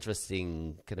was an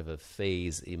interesting kind of a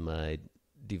phase in my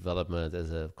development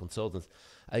as a consultant.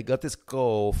 I got this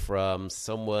call from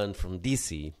someone from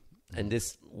DC, and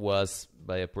this was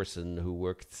by a person who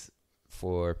worked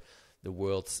for the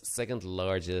world's second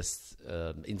largest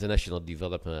international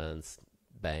development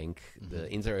bank,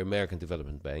 the Inter-American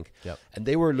Development Bank. Yep. And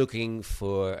they were looking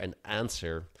for an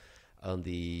answer on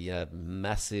the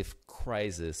massive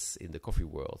crisis in the coffee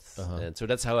world. And so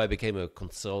that's how I became a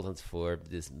consultant for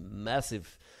this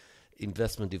massive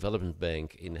investment development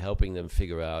bank in helping them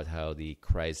figure out how the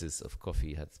crisis of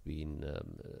coffee had been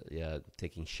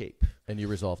taking shape. And you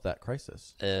resolved that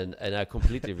crisis. And I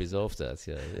completely resolved that.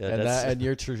 And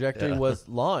your trajectory was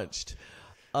launched.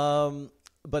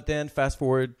 But then fast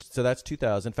forward, so that's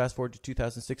 2000. Fast forward to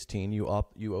 2016, you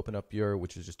open up your,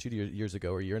 which was just 2 years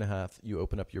ago or a year and a half, you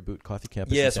open up your Boot Coffee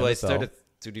campus. Yeah, so I started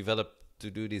to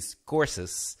do these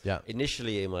courses. Yeah.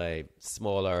 Initially in my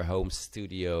smaller home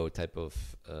studio type of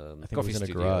I think coffee it was in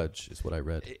studio. a garage, is what I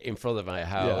read. In front of my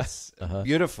house. Yeah.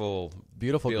 Beautiful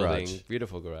Beautiful building, garage.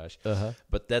 beautiful garage. Uh-huh.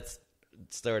 But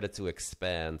started to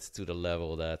expand to the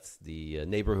level that the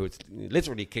neighborhood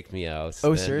literally kicked me out.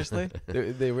 Oh, seriously?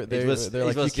 They're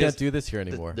like, you can't do this here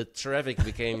anymore. The traffic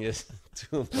became just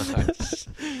too much.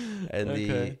 And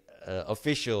the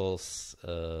officials,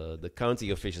 the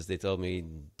county officials, they told me,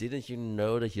 didn't you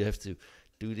know that you have to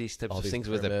do these types of things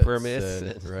with a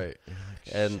permit? Right.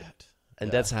 And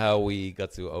that's how we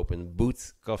got to open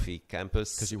Boot Coffee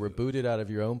Campus. Because you were booted out of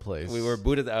your own place. We were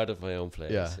booted out of my own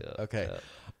place. Yeah. Okay.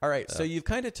 All right. So you've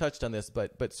kind of touched on this,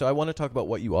 but so I want to talk about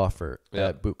what you offer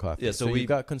at Boot Coffee. Yeah. So you've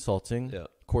got consulting,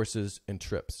 courses, and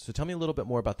trips. So tell me a little bit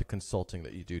more about the consulting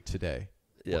that you do today.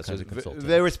 Yeah. So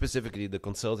very specifically, the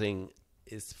consulting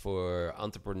is for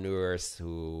entrepreneurs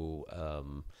who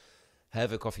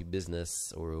have a coffee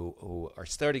business or who are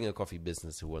starting a coffee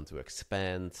business, who want to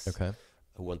expand. Okay.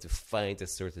 Who want to find a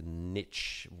certain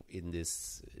niche in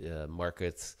this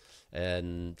market.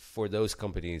 And for those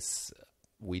companies,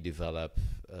 we develop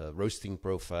roasting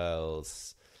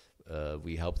profiles.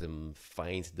 We help them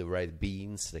find the right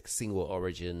beans, like single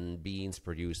origin beans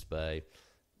produced by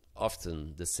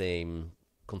often the same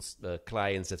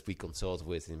clients that we consult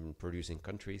with in producing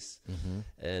countries.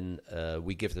 And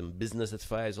we give them business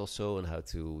advice also on how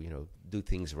to, do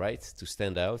things right to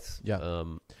stand out. Yeah.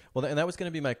 Well, and that was going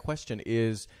to be my question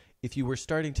is, if you were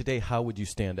starting today, how would you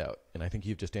stand out? And I think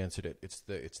you've just answered it. It's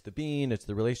the bean, it's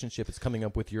the relationship, it's coming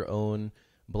up with your own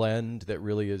blend that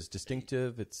really is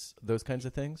distinctive. It's those kinds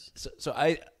of things. So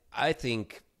I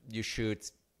think you should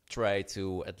try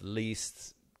to at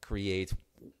least create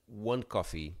one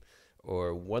coffee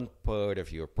or one part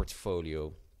of your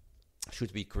portfolio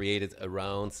should be created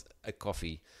around a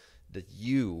coffee that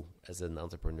you as an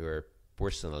entrepreneur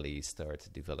personally start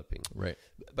developing. Right.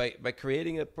 By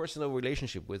creating a personal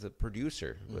relationship with a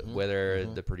producer, whether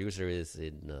the producer is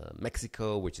in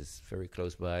Mexico, which is very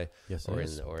close by, yes, or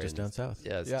just down south.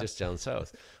 Yeah, it's just down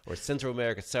south, or Central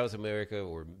America, South America,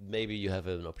 or maybe you have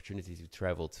an opportunity to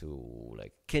travel to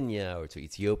like Kenya or to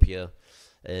Ethiopia,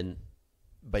 and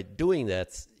by doing that,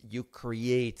 you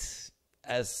create,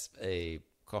 as a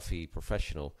coffee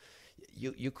professional,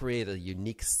 you create a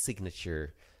unique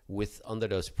signature under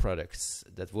those products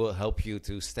that will help you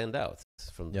to stand out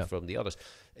from the others.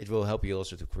 It will help you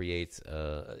also to create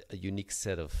a unique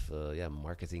set of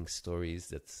marketing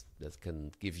stories that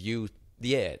can give you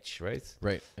the edge, right?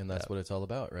 Right, and that's what it's all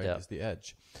about, right? Is the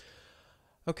edge.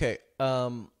 Okay,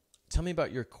 tell me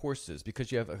about your courses,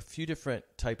 because you have a few different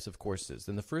types of courses.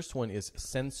 And the first one is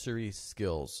sensory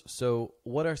skills. So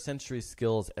what are sensory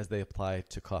skills as they apply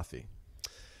to coffee?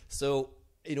 So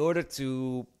in order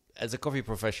to, as a coffee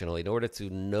professional, in order to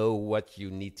know what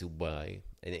you need to buy,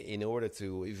 and in order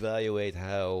to evaluate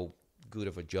how good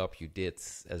of a job you did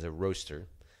as a roaster,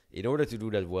 in order to do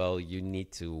that well, you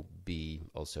need to be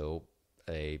also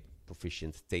a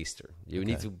proficient taster. You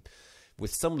need to,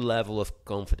 with some level of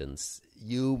confidence,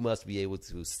 you must be able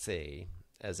to say,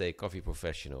 as a coffee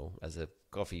professional, as a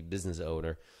coffee business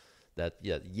owner, that,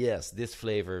 yes, this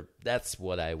flavor, that's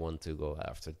what I want to go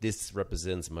after. This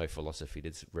represents my philosophy.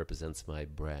 This represents my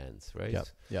brand, right?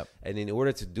 Yep. And in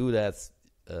order to do that,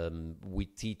 we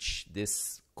teach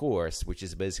this course, which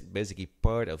is basically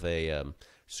part of a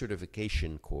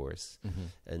certification course.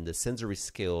 And the sensory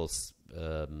skills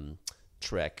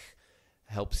track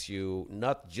helps you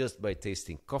not just by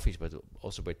tasting coffees, but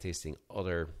also by tasting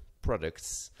other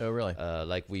products. Oh, really?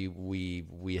 Like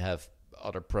we have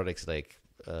other products like,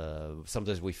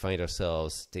 sometimes we find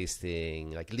ourselves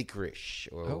tasting like licorice,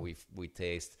 or we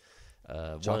taste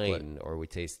wine, or we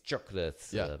taste chocolate.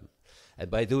 And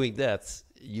by doing that,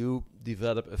 you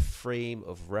develop a frame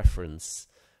of reference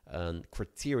and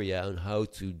criteria on how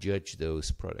to judge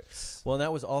those products. Well, and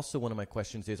that was also one of my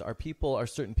questions is, are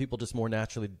certain people just more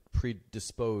naturally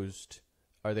predisposed?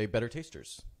 Are they better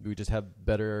tasters? Do we just have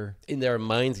better... In their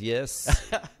minds,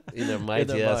 yes. In their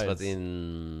minds, yes, but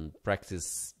in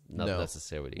practice, not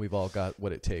necessarily. We've all got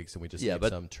what it takes, and we just need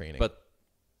some training. But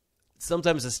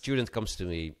sometimes a student comes to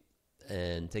me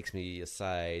and takes me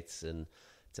aside and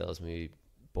tells me,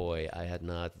 boy, I had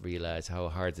not realized how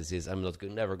hard this is. I'm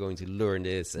never going to learn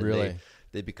this. And really?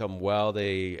 They become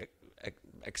they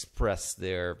express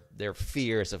their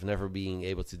fears of never being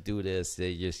able to do this.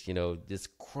 They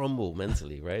just crumble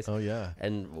mentally, right? Oh, yeah.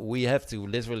 And we have to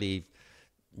literally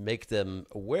make them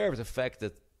aware of the fact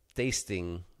that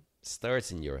tasting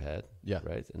starts in your head,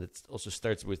 right? And it also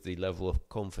starts with the level of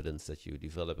confidence that you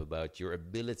develop about your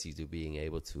ability to being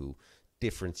able to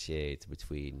differentiate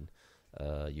between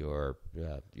your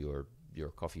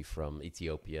coffee from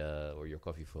Ethiopia or your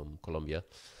coffee from Colombia.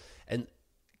 And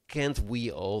can't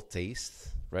we all taste,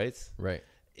 right? Right.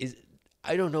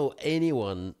 I don't know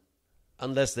anyone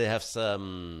unless they have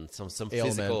some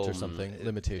physical or something,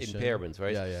 limitation, impairment,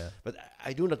 right? Yeah. But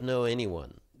I do not know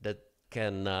anyone that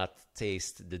cannot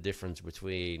taste the difference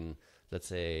between, let's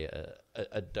say,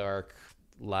 a dark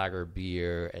lager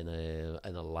beer and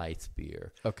a light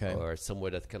beer. Okay. Or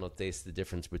someone that cannot taste the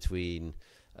difference between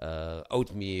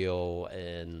oatmeal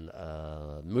and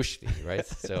muesli, right?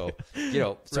 So,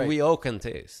 Right. we all can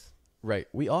taste. Right.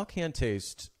 We all can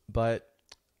taste, but,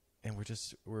 and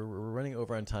we're running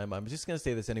over on time. I'm just going to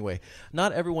say this anyway.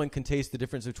 Not everyone can taste the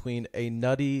difference between a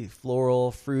nutty,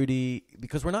 floral, fruity,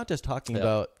 because we're not just talking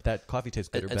about that coffee tastes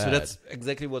good or bad. So that's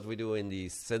exactly what we do in the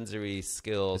sensory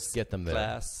skills get them there.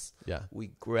 class. Yeah. We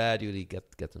gradually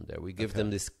get them there. We give them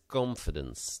this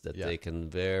confidence that they can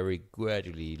very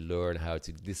gradually learn how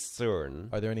to discern.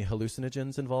 Are there any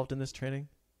hallucinogens involved in this training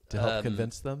to help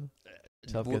convince them?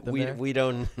 To help get them there? We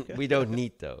don't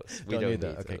need those. We don't need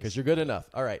those. Okay, because you're good enough.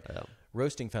 All right.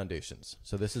 Roasting foundations.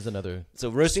 So this is another. So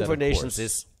roasting foundations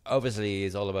is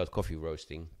all about coffee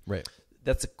roasting. Right.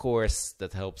 That's a course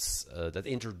that helps that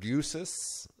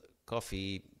introduces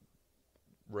coffee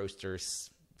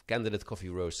roasters, candidate coffee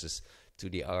roasters, to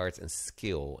the art and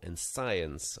skill and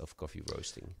science of coffee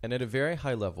roasting. And at a very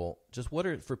high level, just what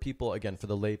are, for people, again, for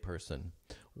the lay person,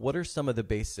 what are some of the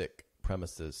basic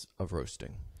premises of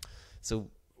roasting?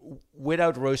 So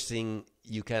without roasting,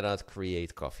 you cannot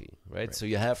create coffee, right? So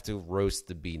you have to roast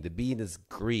the bean. The bean is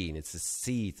green. It's the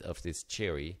seed of this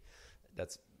cherry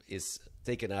that is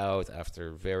taken out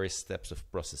after various steps of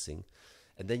processing.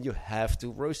 And then you have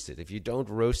to roast it. If you don't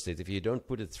roast it, if you don't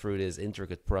put it through this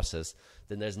intricate process,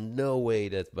 then there's no way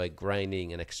that by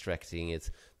grinding and extracting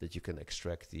it, that you can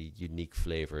extract the unique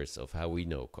flavors of how we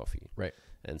know coffee. Right.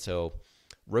 And so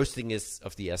roasting is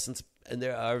of the essence, and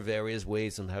there are various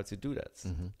ways on how to do that.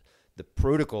 Mm-hmm. The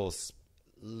protocols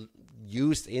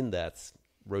used in that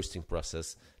roasting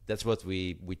process, that's what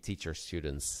we teach our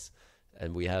students.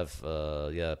 And we have,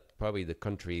 probably the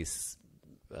country's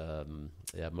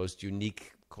most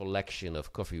unique collection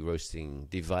of coffee roasting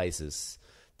devices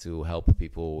to help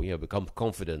people, become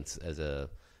confident as a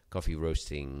coffee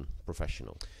roasting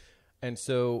professional. And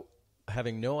so,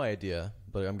 having no idea,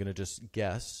 but I'm going to just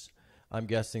guess, I'm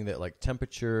guessing that like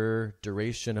temperature,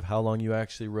 duration of how long you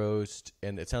actually roast,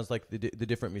 and it sounds like the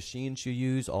different machines you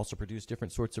use also produce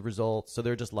different sorts of results. So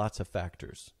there are just lots of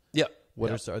factors. Yeah.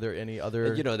 Are there any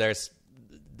other?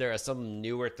 There are some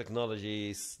newer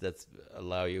technologies that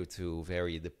allow you to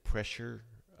vary the pressure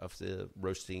of the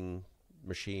roasting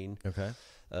machine. Okay.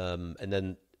 And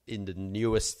then in the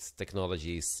newest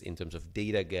technologies, in terms of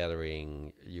data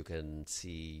gathering, you can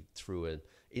see through an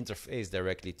interface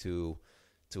directly to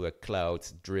a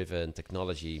cloud-driven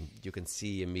technology, you can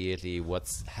see immediately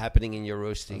what's happening in your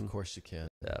roasting. Of course you can.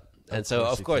 Yeah. And so,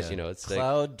 of course, it's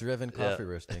cloud-driven coffee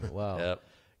roasting. Wow. Yeah.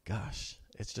 Gosh,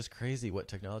 it's just crazy what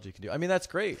technology can do. I mean, that's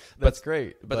great. That's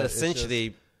great. But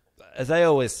essentially, as I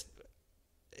always,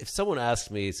 if someone asks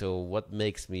me, so what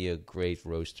makes me a great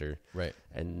roaster? Right.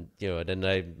 And,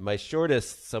 then my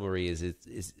shortest summary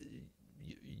is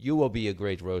you will be a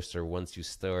great roaster once you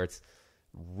start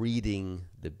reading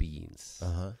the beans.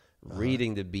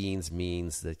 Reading the beans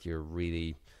means that you're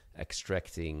really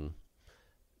extracting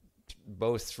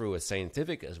both through a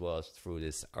scientific as well as through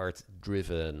this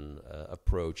art-driven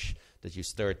approach, that you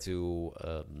start to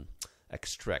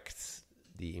extract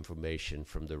the information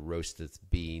from the roasted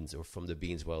beans or from the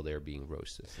beans while they're being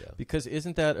roasted. Yeah. Because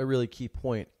isn't that a really key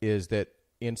point, is that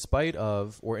in spite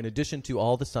of, or in addition to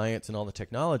all the science and all the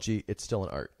technology, it's still an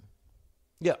art.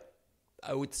 Yeah.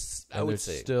 I would say there's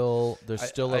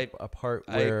still a part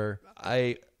where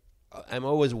I'm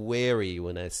always wary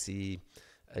when I see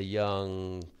a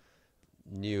young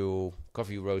new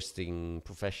coffee roasting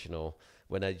professional,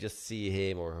 when I just see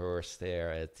him or her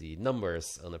stare at the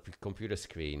numbers on a computer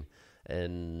screen.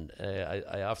 And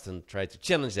I often try to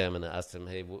challenge them and ask them,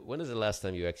 hey, when is the last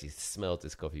time you actually smelled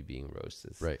this coffee being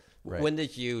roasted? Right. When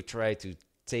did you try to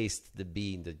taste the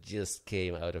bean that just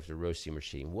came out of the roasting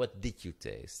machine? What did you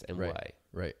taste and why?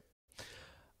 Right.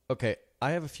 Okay,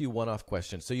 I have a few one-off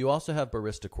questions. So you also have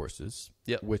barista courses,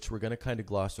 which we're going to kind of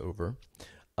gloss over,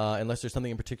 unless there's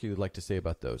something in particular you'd like to say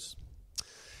about those.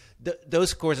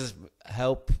 Those courses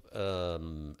help a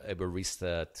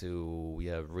barista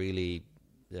to really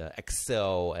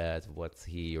excel at what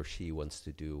he or she wants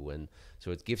to do. And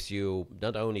so it gives you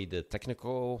not only the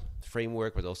technical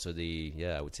framework, but also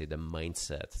I would say the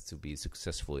mindset to be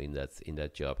successful in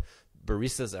that job.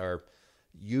 Baristas are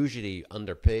usually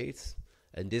underpaid,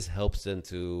 and this helps them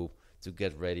to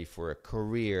get ready for a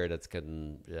career that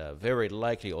can very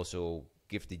likely also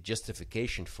give the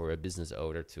justification for a business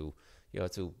owner to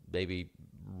to maybe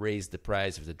raise the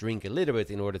price of the drink a little bit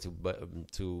in order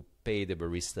to pay the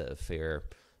barista a fair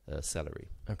salary.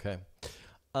 Okay.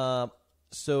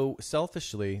 So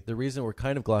selfishly, the reason we're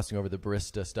kind of glossing over the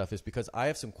barista stuff is because I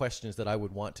have some questions that I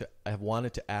have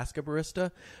wanted to ask a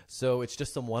barista. So it's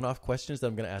just some one-off questions that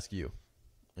I'm going to ask you.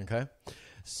 Okay.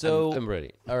 So I'm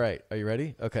ready. All right. Are you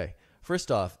ready? Okay.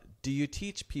 First off, do you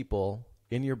teach people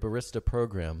in your barista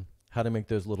program how to make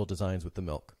those little designs with the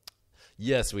milk?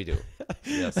 Yes, we do.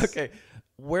 Yes. Okay.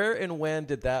 Where and when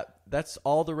did that's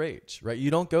all the rage, right? You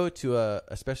don't go to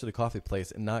a specialty coffee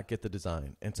place and not get the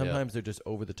design. And sometimes they're just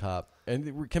over the top and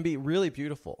it can be really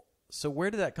beautiful. So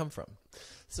where did that come from?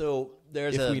 So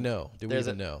there's we know. Do we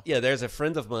even know? Yeah, there's a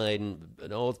friend of mine,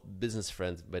 an old business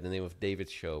friend by the name of David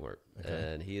Schomer. Okay.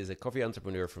 And he is a coffee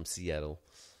entrepreneur from Seattle.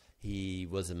 He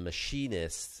was a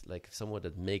machinist, like someone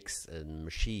that makes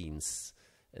machines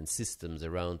and systems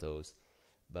around those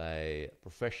by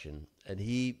profession. And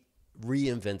he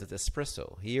reinvented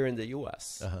espresso here in the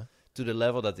U.S. To the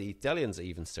level that the Italians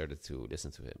even started to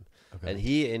listen to him. Okay. And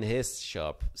he, in his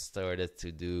shop, started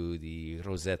to do the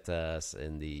rosettas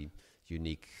and the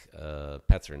unique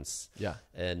patterns. Yeah.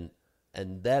 And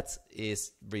that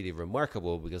is really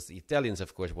remarkable because the Italians,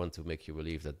 of course, want to make you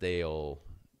believe that they all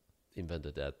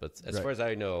invented that. But as far as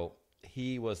I know,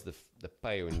 he was the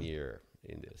pioneer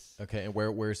in this. Okay. And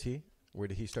where is he? Where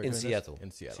did he start doing Seattle. This?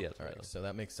 In Seattle. All right. Yeah. So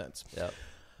that makes sense. Yeah.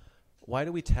 Why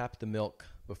do we tap the milk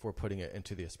before putting it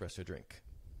into the espresso drink?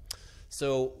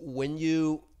 So when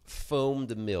you foam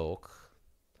the milk,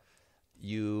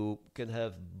 you can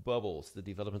have bubbles, the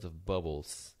development of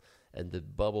bubbles. And the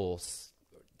bubbles,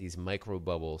 these micro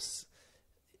bubbles,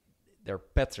 their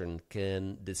pattern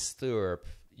can disturb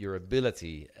your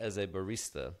ability as a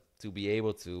barista to be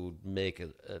able to make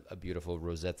a beautiful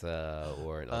rosetta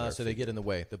or another. So they get in the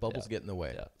way. The bubbles get in the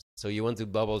way. Yeah. So you want the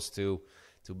bubbles to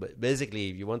basically,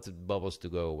 you want the bubbles to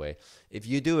go away. If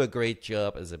you do a great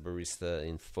job as a barista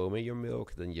in foaming your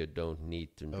milk, then you don't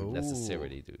need to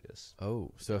necessarily do this.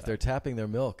 So if they're tapping their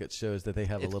milk, it shows that they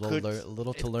have a little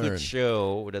to learn. It could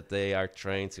show that they are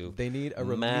trying to. They need a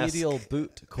remedial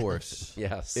boot course.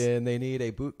 Yes, and they need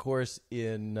a boot course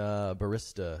in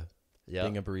barista,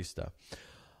 being a barista.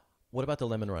 What about the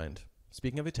lemon rind?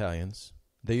 Speaking of Italians,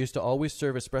 they used to always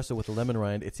serve espresso with the lemon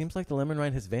rind. It seems like the lemon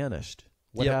rind has vanished.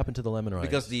 What happened to the lemon rind?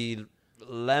 Because the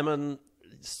lemon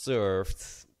served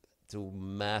to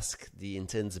mask the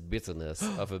intense bitterness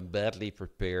of a badly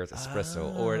prepared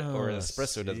espresso or an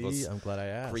espresso that was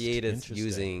created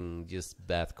using just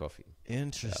bad coffee.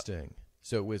 Interesting. Yeah.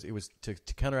 So it was to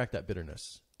counteract that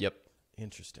bitterness. Yep.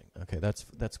 Interesting. Okay,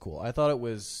 that's cool. I thought it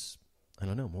was, I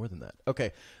don't know, more than that.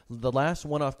 Okay, the last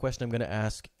one-off question I'm going to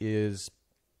ask is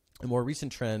a more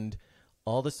recent trend.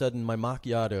 All of a sudden, my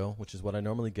macchiato, which is what I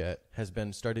normally get,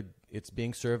 it's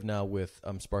being served now with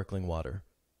sparkling water.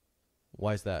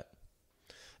 Why is that?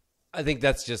 I think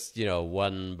that's just,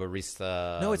 one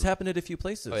barista. No, it's happened at a few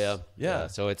places. Oh, yeah. Yeah.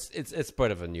 So it's part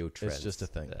of a new trend. It's just a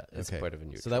thing. Yeah, it's part of a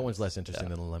new trend. So that one's less interesting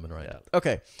than the lemon rind. Yeah.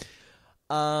 Okay.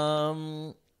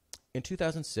 In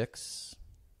 2006,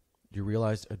 you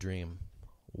realized a dream.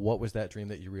 What was that dream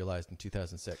that you realized in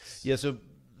 2006? Yeah, so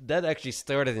that actually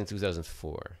started in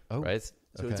 2004, right?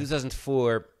 So in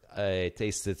 2004, I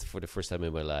tasted for the first time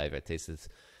in my life. I tasted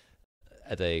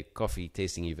at a coffee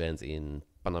tasting event in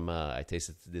Panama. I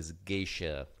tasted this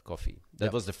geisha coffee.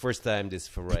 That was the first time this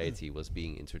variety was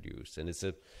being introduced, and it's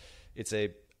a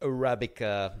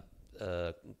Arabica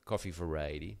coffee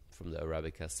variety from the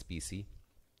Arabica species.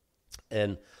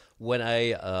 And when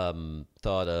I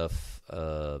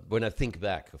when I think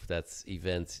back of that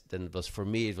event, then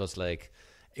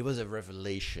it was a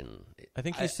revelation. I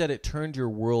think you said it turned your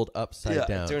world upside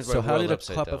down. So how did a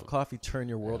cup of coffee turn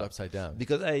your world upside down?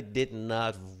 Because I did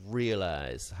not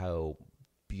realize how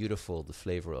beautiful the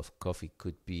flavor of coffee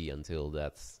could be until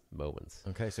that moment.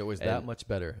 Okay, so it was that much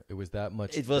better. It was that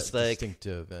much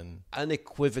distinctive and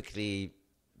unequivocally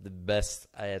the best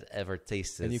I had ever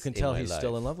tasted. And you can tell he's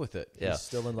still in love with it. Yeah. He's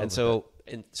still in love with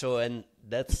it. And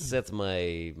that set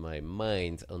my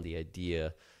mind on the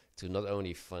idea to not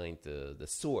only find the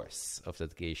source of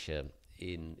that geisha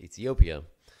in Ethiopia,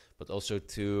 but also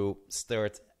to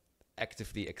start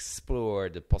actively explore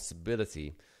the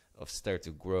possibility of start to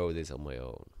grow this on my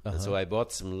own. And so I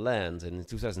bought some land, and in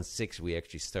 2006 we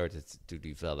actually started to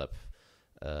develop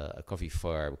a coffee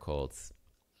farm called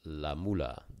La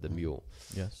Mula, the mule.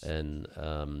 Yes. And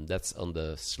that's on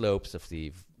the slopes of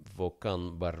the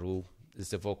Volcan Barru.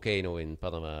 It's a volcano in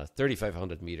Panama,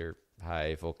 3,500 meter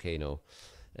high volcano.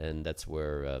 And that's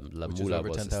where La Mula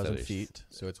was established. 10,000 feet,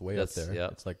 so it's way up there.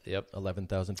 It's like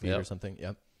 11,000 feet or something.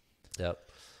 Yep.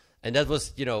 And that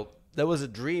was, that was a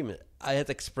dream I had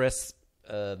expressed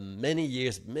many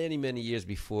years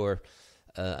before.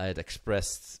 I had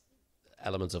expressed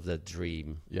elements of that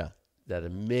dream. Yeah. That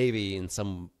maybe in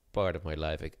some part of my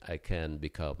life I can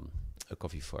become a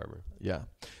coffee farmer. Yeah.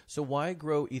 So why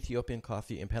grow Ethiopian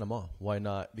coffee in Panama? Why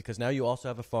not? Because now you also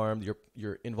have a farm.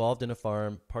 You're involved in a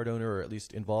farm, part owner, or at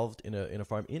least involved in a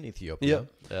farm in Ethiopia.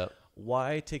 Yeah.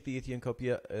 Why take the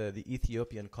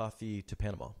Ethiopian coffee to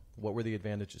Panama? What were the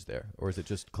advantages there, or is it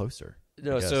just closer?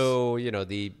 No. So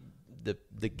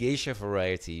the geisha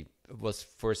variety was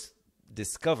first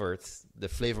discovered. The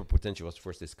flavor potential was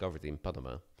first discovered in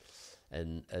Panama.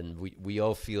 And we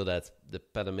all feel that the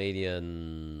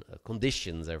Panamanian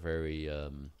conditions are very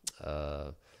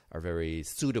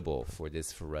suitable for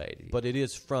this variety. But it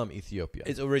is from Ethiopia.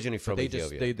 It's originally from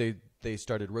Ethiopia. They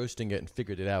started roasting it and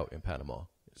figured it out in Panama.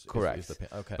 Correct.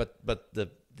 Okay. But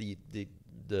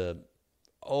the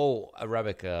all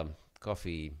Arabica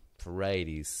coffee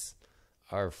varieties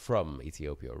are from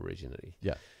Ethiopia originally.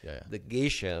 Yeah. The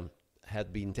geisha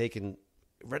had been taken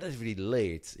relatively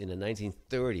late in the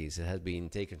 1930s. It had been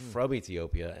taken from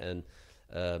Ethiopia, and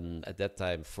at that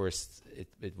time, first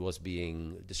it was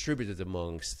being distributed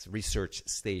amongst research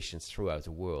stations throughout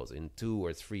the world in 2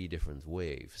 or 3 different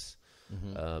waves.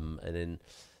 And then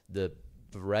the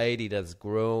variety that's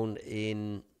grown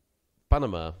in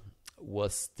Panama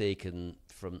was taken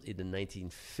in the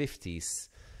 1950s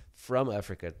from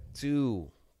Africa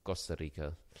to Costa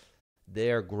Rica.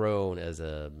 They are grown as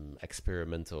an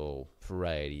experimental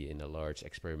variety in a large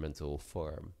experimental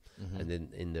farm. And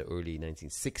then in the early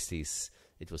 1960s,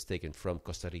 it was taken from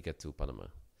Costa Rica to Panama.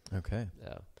 Okay.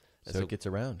 Yeah. So it gets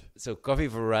around. So coffee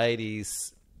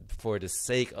varieties, for the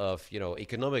sake of,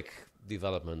 economic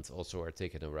development, also are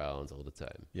taken around all the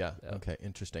time. Yeah. Okay.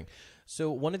 Interesting.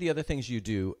 So one of the other things you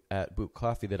do at Boot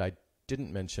Coffee that I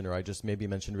didn't mention, or I just maybe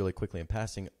mentioned really quickly in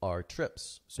passing, are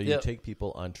trips. So you take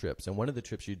people on trips, and one of the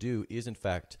trips you do is in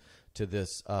fact to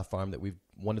this farm that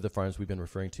one of the farms we've been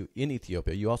referring to in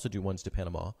Ethiopia. You also do ones to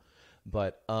Panama,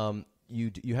 but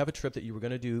you have a trip that you were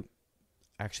going to do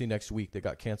actually next week that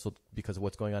got canceled because of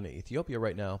what's going on in Ethiopia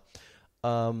right now,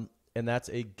 and that's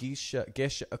a Gesha.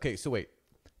 Okay, so wait,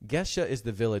 Gesha is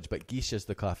the village, but Gesha is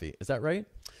the coffee. Is that right?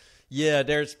 Yeah,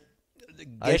 there's.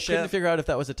 Gesha, I couldn't figure out if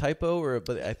that was a typo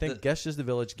but I think Gesha is the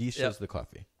village, Gesha is the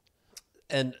coffee.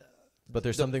 But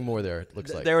there's something more there. It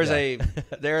looks like there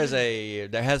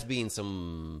has been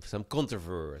some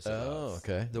controversy. Oh,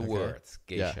 okay. The word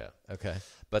Gesha. Yeah. Okay.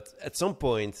 But at some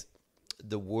point,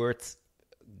 the word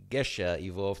Gesha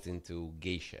evolved into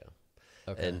geisha.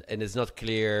 Okay. And it's not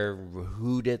clear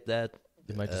who did that.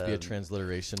 It might just be a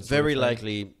transliteration. Very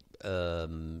likely.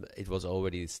 It was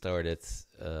already started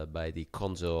by the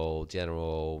Consul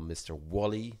General, Mr.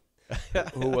 Wally,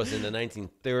 who was in the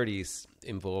 1930s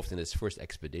involved in his first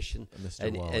expedition.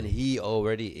 And he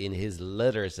already, in his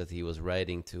letters that he was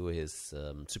writing to his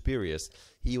superiors,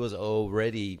 he was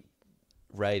already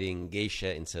writing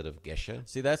geisha instead of gesha.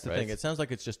 See, that's the thing. It sounds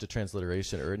like it's just a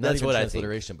transliteration, or not even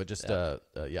transliteration, but just okay.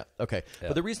 Yeah.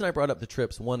 But the reason I brought up the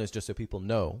trips, one, is just so people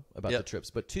know about the trips,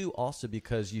 but two, also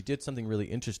because you did something really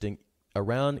interesting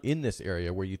around in this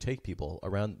area where you take people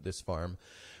around this farm,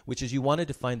 which is you wanted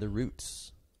to find the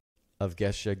roots of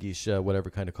gesha, geisha, whatever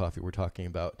kind of coffee we're talking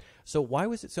about. So why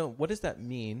was it so? What does that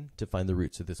mean to find the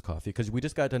roots of this coffee? Because we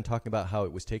just got done talking about how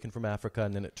it was taken from Africa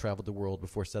and then it traveled the world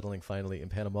before settling finally in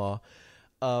Panama.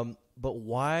 But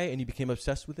why? And you became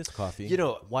obsessed with this coffee.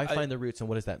 Why find the roots, and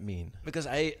what does that mean? Because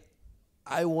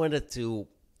I wanted to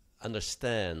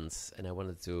understand, and I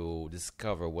wanted to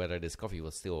discover whether this coffee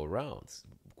was still around,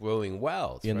 growing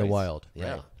wild. In the wild.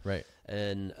 Yeah. Right.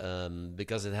 And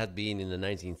because it had been in the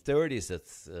 1930s that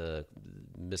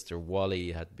Mr.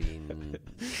 Wally had been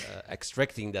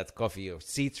extracting that coffee or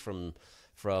seeds from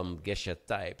geisha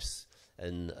types.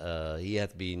 And he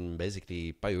had been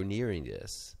basically pioneering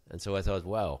this. And so I thought,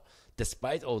 wow,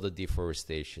 despite all the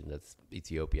deforestation that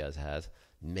Ethiopia has had,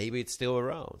 maybe it's still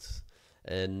around.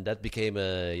 And that became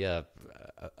a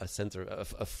center,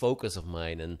 a focus of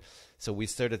mine. And so we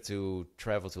started to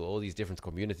travel to all these different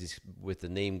communities with the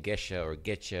name Gesha or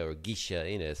Getcha or Gisha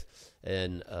in it.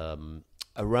 And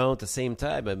around the same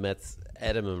time, I met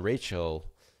Adam and Rachel,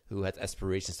 who had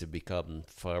aspirations to become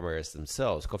farmers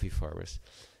themselves, coffee farmers.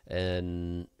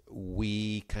 And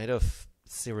we kind of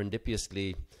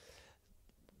serendipitously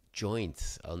joined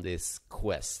on this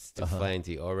quest to find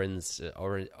the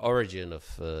origin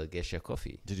of geisha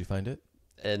coffee. Did you find it?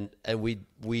 And we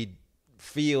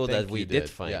feel that we did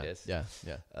find it. Yeah.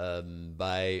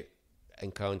 By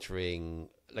encountering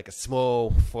like a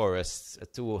small forest, a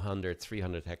 200,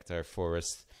 300 hectare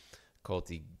forest called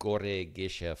the Corte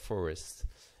geisha forest.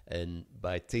 And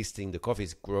by tasting the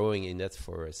coffees growing in that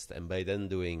forest, and by then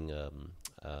doing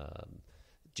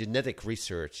genetic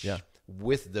research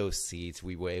with those seeds,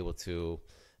 we were able to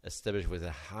establish with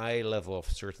a high level of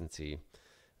certainty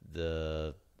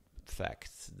the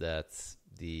fact that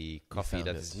the coffee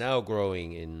that is now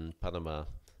growing in Panama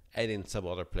and in some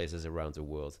other places around the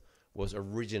world was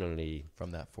originally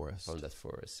from that forest.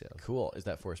 Yeah. Cool. Is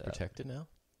that forest protected now?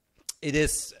 It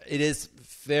is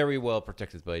very well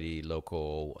protected by the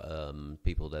local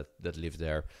people that live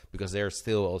there, because they're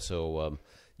still also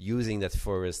using that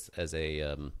forest as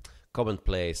a common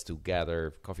place to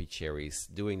gather coffee cherries,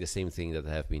 doing the same thing that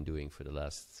they have been doing for the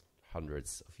last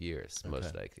hundreds of years,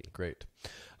 most likely. Great.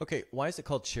 Okay, why is it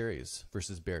called cherries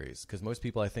versus berries? Because most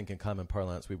people, I think, in common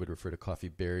parlance, we would refer to coffee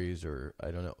berries, or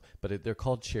I don't know, but they're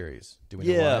called cherries. Do we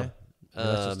know why?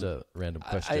 That's just a random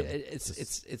question. It's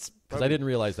because I didn't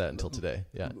realize that until today.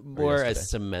 Yeah, more a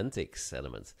semantics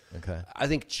element. Okay. I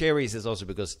think cherries is also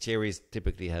because cherries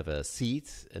typically have a seed,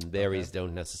 and berries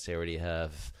don't necessarily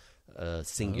have a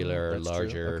singular,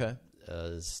 larger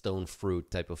stone fruit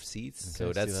type of seeds.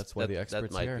 Okay, so that's why the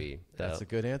experts might here. Be. That's a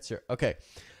good answer. Okay.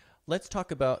 Let's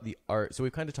talk about the art. So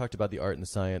we've kind of talked about the art and the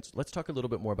science. Let's talk a little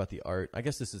bit more about the art. I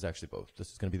guess this is actually both.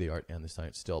 This is going to be the art and the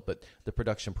science still, but the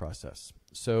production process.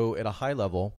 So at a high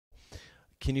level,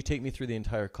 can you take me through the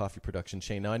entire coffee production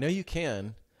chain? Now, I know you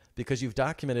can, because you've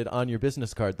documented on your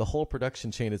business card. The whole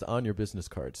production chain is on your business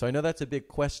card. So I know that's a big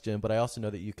question, but I also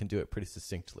know that you can do it pretty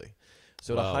succinctly.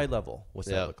 So at a high level, what's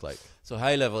that look like? So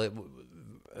high level,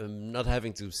 not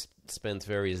having to spend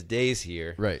various days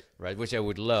here, right, which I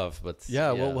would love, but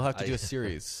well, we'll have to do a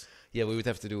series. We would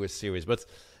have to do a series. But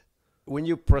when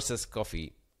you process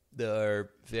coffee, there are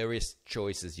various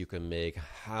choices you can make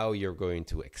how you're going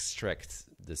to extract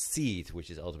the seed,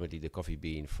 which is ultimately the coffee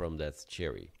bean, from that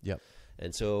cherry.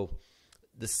 And so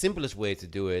the simplest way to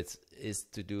do it is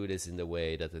to do this in the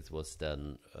way that it was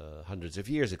done hundreds of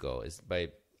years ago, is by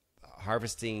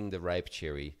harvesting the ripe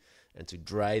cherry and to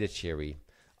dry the cherry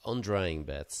on drying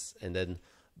beds, and then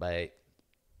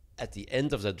at the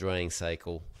end of the drying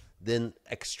cycle, then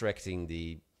extracting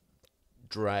the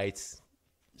dried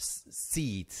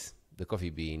seed, the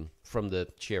coffee bean, from the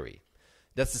cherry.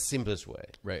 That's the simplest way.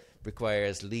 Right.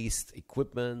 Requires least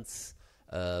equipment,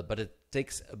 but it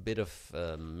takes a bit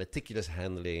of meticulous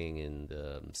handling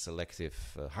and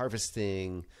selective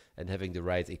harvesting, and having the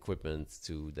right equipment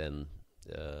to then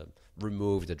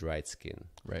remove the dried skin.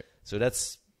 Right. So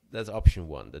that's option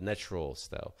one, the natural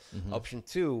style. Option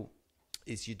two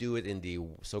is you do it in the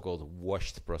so-called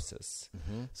washed process.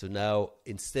 So now,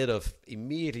 instead of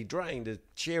immediately drying the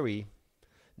cherry,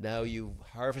 now you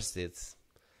harvest it,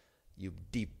 you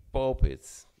depulp it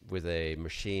with a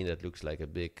machine that looks like a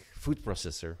big food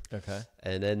processor. Okay.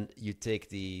 And then you take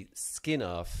the skin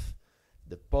off,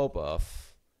 the pulp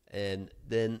off, and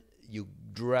then you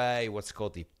dry what's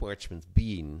called the parchment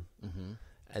bean.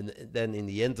 And then in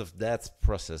the end of that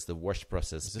process, the wash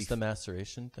process... Is this the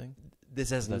maceration thing? This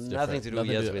has nothing to do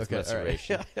with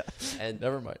maceration. Right. And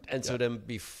never mind. And so then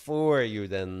before you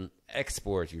then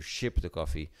export, you ship the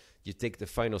coffee, you take the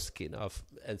final skin off,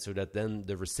 and so that then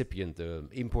the recipient, the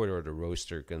importer or the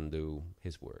roaster, can do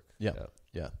his work. Yeah.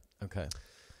 Okay.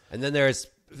 And then there's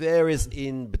various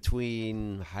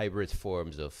in-between hybrid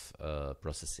forms of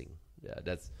processing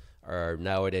that are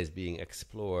nowadays being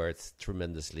explored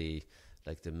tremendously,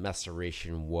 like the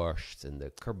maceration washed and the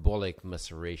carbolic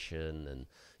maceration, and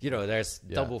there's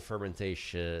double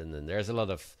fermentation, and there's a lot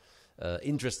of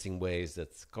interesting ways that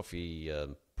coffee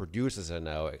producers are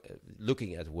now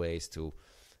looking at ways to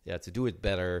do it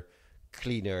better,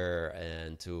 cleaner,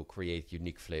 and to create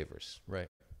unique flavors. Right.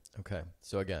 Okay.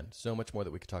 So again, so much more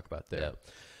that we could talk about there.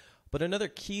 But another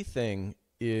key thing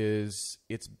is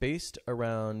it's based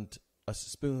around a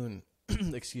spoon,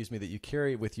 excuse me, that you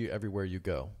carry with you everywhere you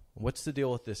go. What's the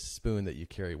deal with this spoon that you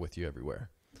carry with you everywhere?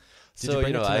 So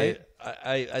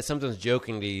I sometimes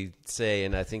jokingly say,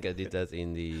 and I think I did that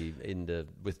in the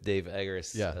with Dave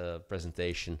Egger's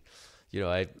presentation.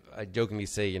 I jokingly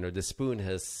say, the spoon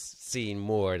has seen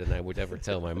more than I would ever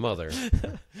tell my mother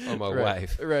or my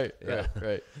wife. Right.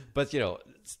 But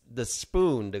the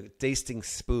spoon, the tasting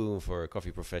spoon for a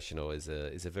coffee professional is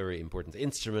a very important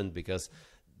instrument, because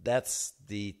that's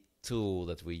the tool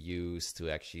that we use to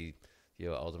actually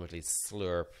ultimately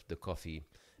slurp the coffee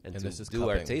and to do cupping.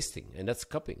 Our tasting, and that's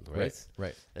cupping, right?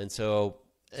 And so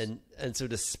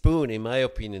the spoon, in my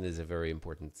opinion, is a very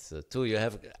important tool.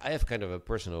 I have kind of a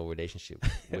personal relationship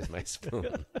with my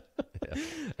spoon.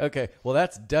 Okay, well,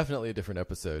 that's definitely a different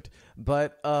episode.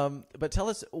 But tell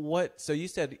us what. So you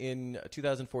said in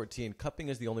 2014, cupping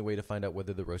is the only way to find out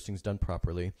whether the roasting's done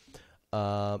properly.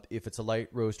 If it's a light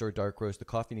roast or a dark roast, the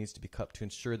coffee needs to be cupped to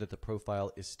ensure that the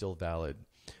profile is still valid.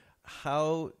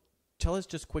 Tell us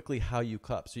just quickly how you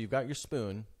cup. So you've got your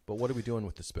spoon, but what are we doing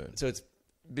with the spoon? So it's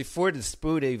before the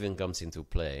spoon even comes into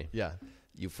play. Yeah.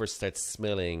 You first start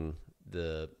smelling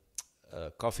the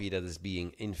coffee that is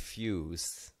being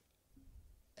infused.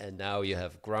 And now you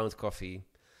have ground coffee.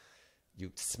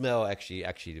 You smell actually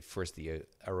the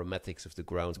aromatics of the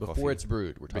ground coffee. Before it's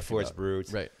brewed, we're talking Before about. it's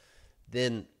brewed. Right.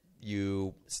 Then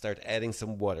you start adding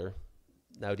some water.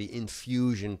 Now the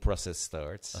infusion process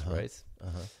starts, right?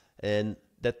 And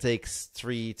that takes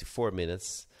 3 to 4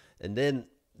 minutes. And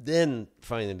then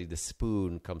finally the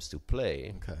spoon comes to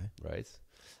play, right?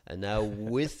 And now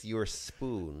with your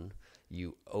spoon,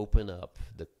 you open up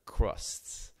the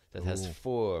crust that has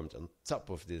formed on top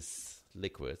of this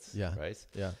liquid, right?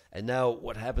 Yeah. And now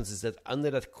what happens is that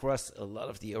under that crust, a lot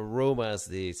of the aromas,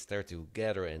 they start to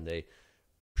gather and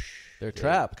they're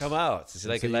trapped. Come out. It's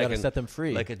so you gotta set them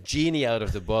free. Like a genie out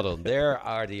of the bottle. There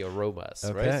are the aromas,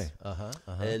 right?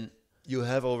 And you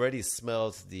have already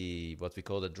smelled what we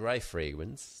call the dry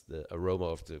fragrance, the aroma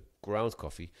of the ground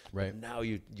coffee. Right. But now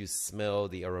you smell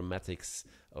the aromatics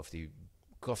of the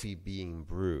coffee being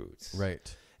brewed.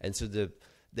 Right. And so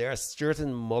there are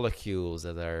certain molecules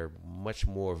that are much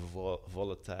more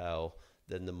volatile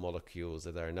than the molecules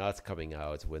that are not coming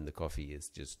out when the coffee is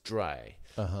just dry.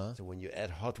 So when you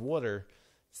add hot water,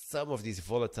 some of these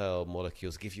volatile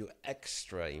molecules give you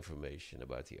extra information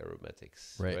about the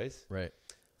aromatics. Right.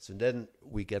 So then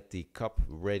we get the cup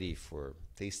ready for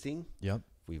tasting. Yep.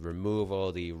 We remove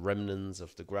all the remnants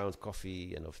of the ground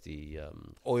coffee and of the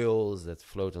oils that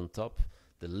float on top,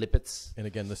 the lipids. And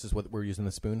again, this is what we're using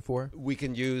the spoon for? We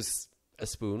can use the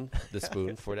spoon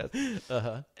for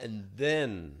that. And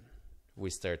then we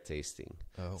start tasting.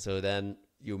 So then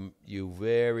you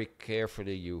very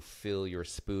carefully, you fill your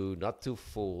spoon, not too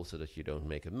full so that you don't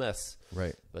make a mess.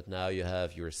 Right. But now you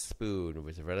have your spoon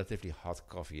with a relatively hot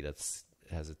coffee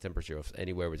has a temperature of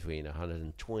anywhere between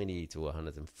 120 to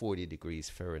 140 degrees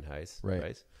Fahrenheit.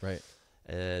 Right.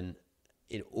 And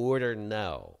in order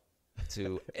now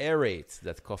to aerate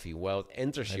that coffee while it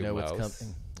enters your mouth.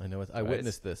 I know. I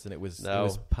witnessed this, and it was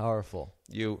powerful.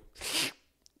 You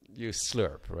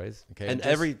slurp, right? Okay. And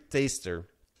every taster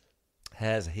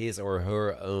has his or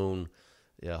her own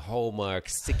hallmark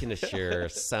signature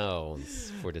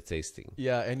sounds for the tasting.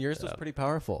 Yeah, and yours was pretty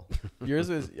powerful. Yours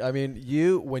was, when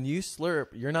you slurp,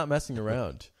 you're not messing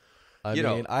around. I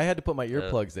mean, I had to put my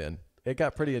earplugs in. It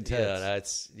got pretty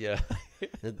intense.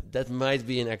 That might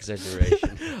be an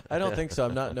exaggeration. I don't think so.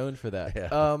 I'm not known for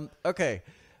that. Okay.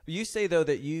 You say, though,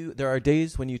 that there are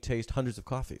days when you taste hundreds of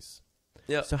coffees.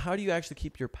 Yeah. So how do you actually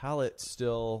keep your palate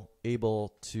still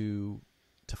able to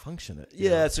function it?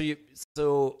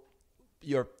 So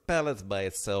your palate by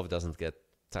itself doesn't get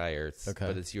tired,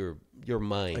 but it's your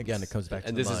mind. Again, it comes back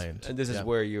to the mind. And this is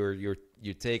where you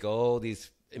take all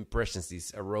these impressions,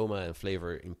 these aroma and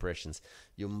flavor impressions.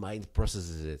 Your mind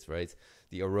processes it, right?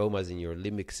 The aromas in your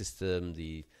limbic system,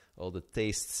 all the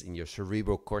tastes in your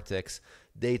cerebral cortex,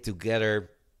 they together,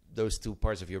 those two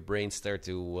parts of your brain start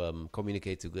to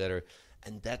communicate together,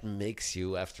 and that makes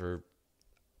you, after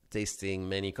tasting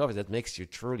many coffees, that makes you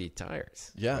truly tired.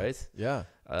 Yeah. Right? Yeah.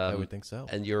 I would think so.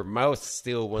 And your mouth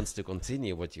still wants to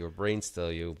continue, but your brains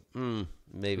tell you,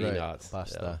 maybe not.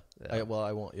 Pasta. I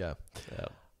won't. Yeah.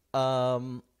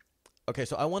 Okay,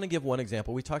 so I want to give one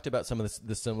example. We talked about some of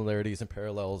the similarities and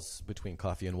parallels between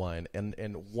coffee and wine.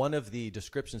 And one of the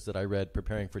descriptions that I read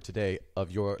preparing for today of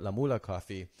your La Mula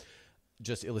coffee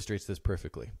just illustrates this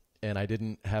perfectly. And I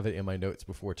didn't have it in my notes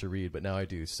before to read, but now I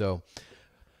do. So,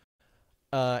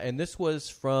 and this was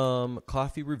from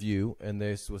Coffee Review, and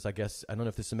this was, I guess, I don't know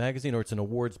if this is a magazine or it's an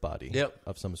awards body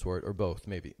of some sort, or both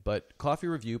maybe. But Coffee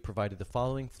Review provided the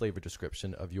following flavor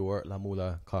description of your La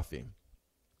Mula coffee.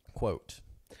 Quote,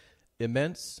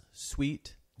 immense,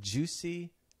 sweet,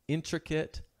 juicy,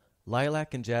 intricate,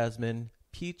 lilac and jasmine,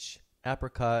 peach,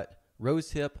 apricot,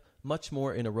 rosehip, much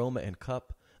more in aroma and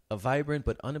cup. A vibrant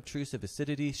but unobtrusive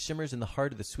acidity shimmers in the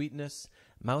heart of the sweetness.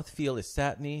 Mouthfeel is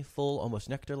satiny, full, almost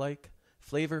nectar-like.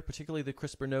 Flavor, particularly the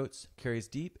crisper notes, carries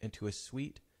deep into a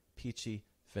sweet, peachy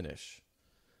finish.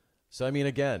 So, I mean,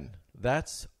 again,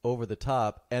 that's over the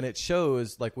top. And it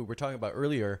shows, like we were talking about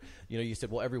earlier, you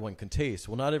said, well, everyone can taste.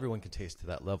 Well, not everyone can taste to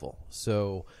that level.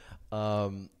 So,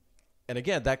 and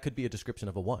again, that could be a description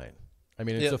of a wine. I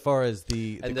mean, insofar as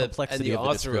the complexity of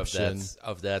the description.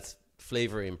 Of that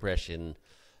flavor impression,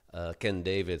 Ken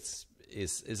Davids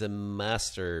is a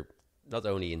master, not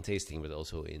only in tasting but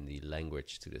also in the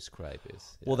language to describe it.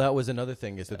 Well, that was another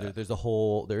thing, is that there is a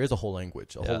whole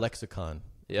language, a whole lexicon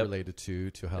related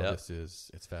to how this is.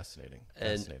 It's fascinating.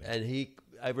 And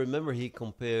I remember he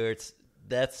compared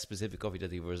that specific coffee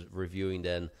that he was reviewing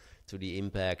then to the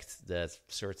impact that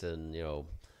certain,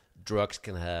 drugs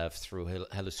can have through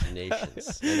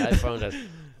hallucinations. And I found that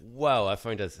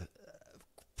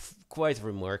quite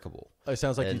remarkable. It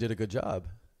sounds like you did a good job.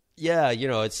 Yeah,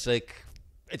 it's like,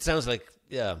 it sounds like,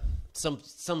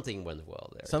 something went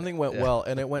well there. Something went well,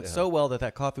 and it went so well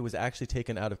that coffee was actually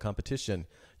taken out of competition.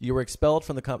 You were expelled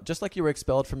from just like you were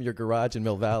expelled from your garage in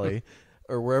Mill Valley,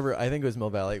 or wherever, I think it was Mill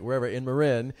Valley, wherever in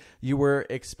Marin, you were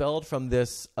expelled from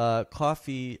this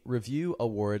coffee review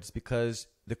awards because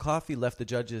the coffee left the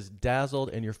judges dazzled,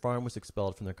 and your farm was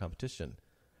expelled from their competition.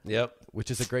 Yep.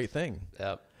 Which is a great thing.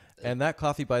 Yep. And that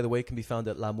coffee, by the way, can be found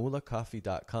at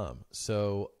lamulacoffee.com.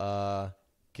 So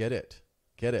get it,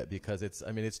 because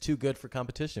it's too good for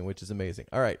competition, which is amazing.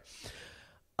 All right.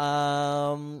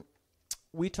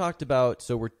 We talked about,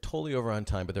 so we're totally over on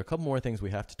time, but there are a couple more things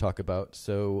we have to talk about.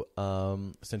 So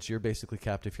since you're basically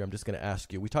captive here, I'm just going to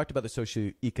ask you. We talked about the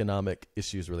socioeconomic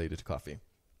issues related to coffee,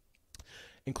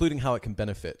 including how it can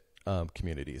benefit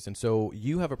communities. And so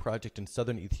you have a project in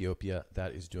southern Ethiopia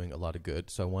that is doing a lot of good.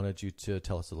 So I wanted you to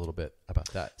tell us a little bit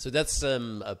about that. So that's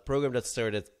a program that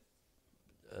started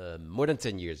more than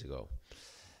 10 years ago.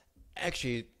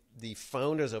 Actually, the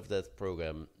founders of that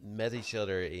program met each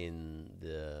other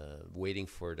waiting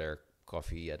for their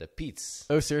coffee at a Pete's.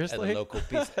 Oh, seriously? At a local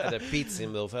Pete's, at a Pete's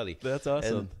in Mill Valley. That's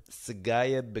awesome. And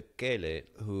Tsegaya Bekele,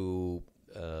 who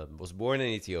was born in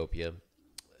Ethiopia,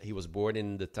 he was born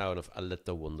in the town of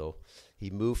Aletta Wondo. He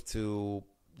moved to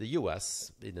the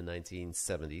U.S. in the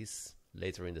 1970s,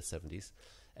 later in the 70s,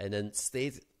 and then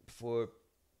stayed for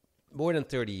more than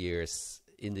 30 years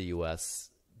in the U.S.,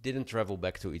 didn't travel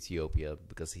back to Ethiopia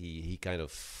because he kind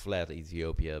of fled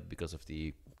Ethiopia because of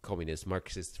the communist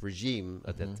Marxist regime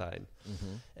at that time.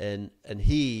 Mm-hmm. And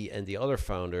he and the other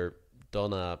founder,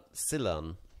 Donna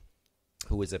Silan,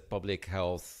 who is a public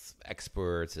health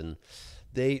expert, and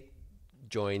they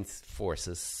joined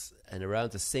forces, and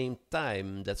around the same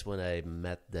time, that's when I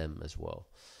met them as well.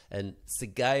 And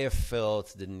Tsegaya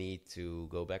felt the need to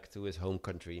go back to his home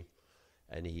country,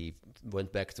 and he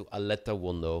went back to Aletta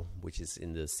Wondo, which is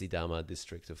in the Sidama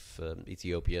district of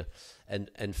Ethiopia,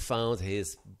 and found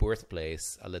his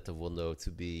birthplace, Aletta Wondo, to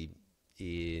be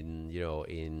in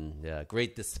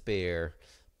great despair,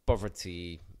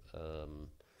 poverty,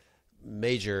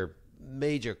 major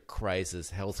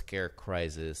crisis, healthcare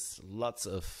crisis, lots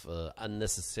of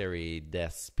unnecessary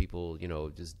deaths, people,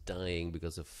 just dying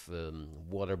because of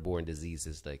waterborne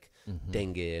diseases like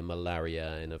dengue,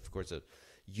 malaria, and of course a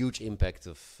huge impact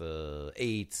of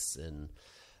AIDS and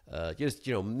just,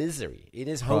 misery in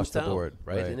his hometown,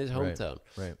 right? In his hometown.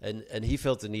 Right. And he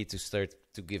felt the need to start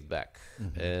to give back.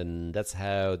 Mm-hmm. And that's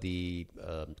how the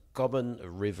Common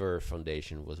River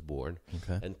Foundation was born.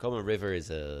 Okay. And Common River is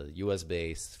a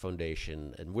US-based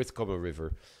foundation. And with Common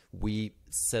River, we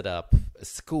set up a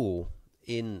school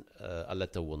in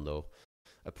Aletta Wondo,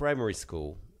 a primary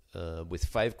school with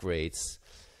 5 grades.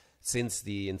 Since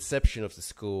the inception of the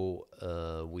school,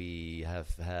 we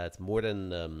have had more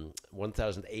than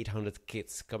 1,800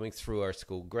 kids coming through our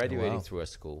school, graduating through our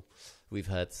school. We've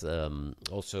had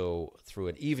also through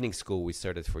an evening school we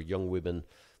started for young women.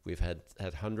 We've had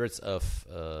hundreds of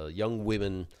young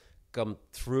women come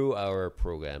through our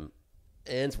program.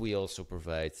 And we also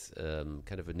provide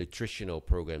kind of a nutritional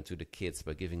program to the kids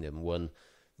by giving them one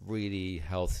really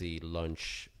healthy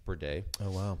lunch per day.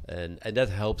 Oh, wow. And that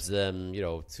helps them,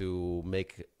 to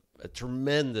make a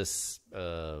tremendous,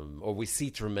 or we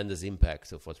see tremendous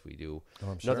impact of what we do.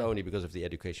 Oh, I'm sure. Not only because of the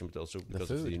education, but also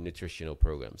because of the nutritional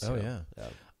programs. Oh, yeah.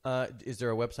 Is there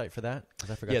a website for that?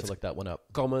 Because I forgot to look that one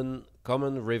up.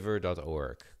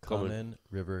 commonriver.org.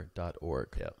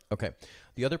 Commonriver.org. Yeah. Okay.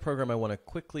 The other program I want to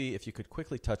if you could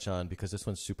quickly touch on, because this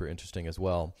one's super interesting as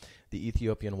well, the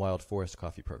Ethiopian Wild Forest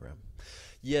Coffee Program.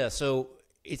 Yeah, so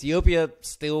Ethiopia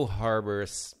still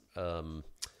harbors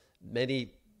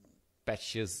many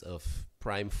patches of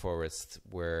prime forest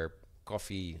where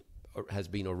coffee has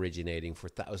been originating for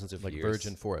thousands of years. Like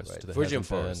virgin forest. Right. Virgin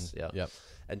forest, yeah. Yep.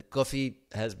 And coffee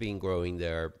has been growing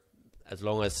there as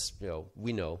long as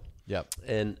we know. Yep.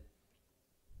 And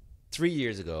 3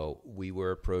 years ago, we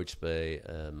were approached by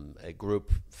a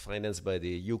group financed by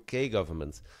the UK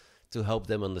government to help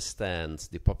them understand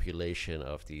the population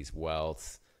of these wild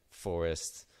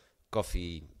forest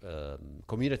coffee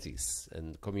communities,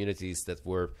 and communities that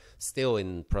were still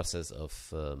in process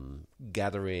of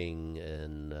gathering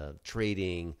and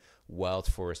trading wild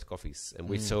forest coffees. And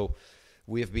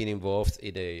we have been involved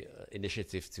in a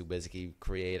initiative to basically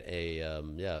create a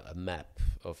map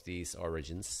of these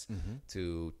origins,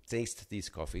 to taste these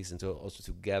coffees, and to also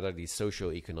to gather the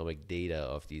socio-economic data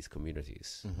of these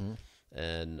communities.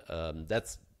 And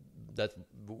that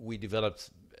we developed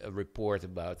a report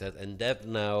about that, and that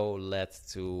now led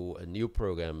to a new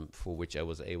program for which I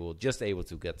was able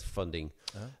to get funding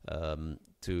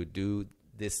to do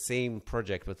this same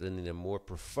project, but in a more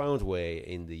profound way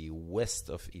in the west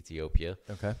of Ethiopia.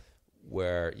 Okay.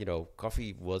 Where,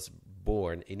 coffee was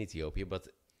born in Ethiopia, but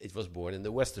it was born in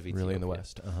the west of Ethiopia. Really in the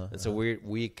west. And so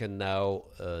we can now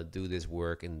do this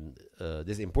work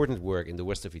this important work in the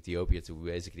west of Ethiopia to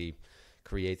basically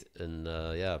create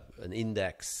an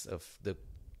index of the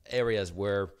areas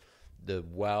where the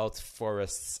wild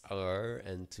forests are,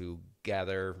 and to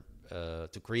gather,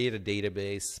 to create a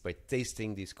database by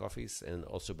tasting these coffees, and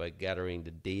also by gathering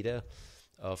the data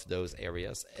of those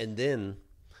areas. And then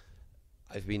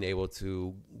I've been able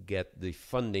to get the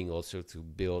funding also to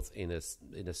build in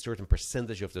a certain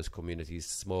percentage of those communities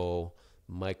small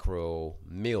micro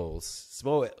mills,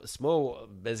 small,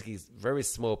 basically very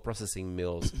small processing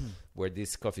mills where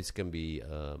these coffees can be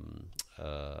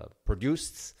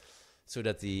produced, so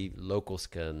that the locals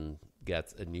can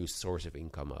get a new source of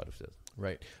income out of it.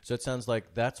 Right. So it sounds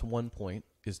like that's one point,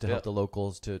 is to help the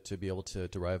locals to be able to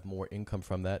derive more income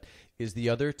from that. Is the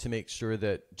other to make sure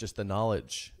that just the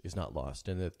knowledge is not lost,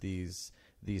 and that these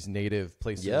native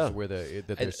places where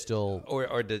there's still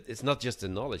it's not just the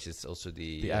knowledge, it's also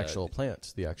the actual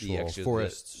plants, the actual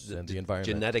forests, and the environment,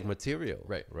 genetic material.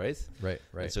 Right.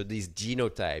 And so these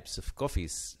genotypes of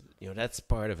coffees, that's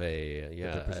part of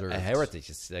a heritage.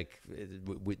 It's like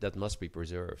that must be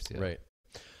preserved. Yeah. Right.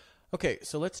 Okay,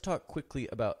 so let's talk quickly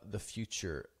about the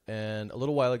future. And a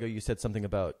little while ago, you said something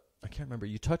about, I can't remember,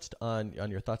 you touched on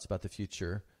your thoughts about the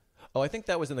future. Oh, I think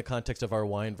that was in the context of our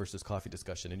wine versus coffee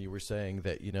discussion. And you were saying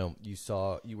that,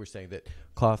 you were saying that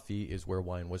coffee is where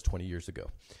wine was 20 years ago.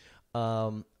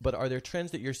 But are there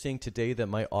trends that you're seeing today that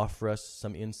might offer us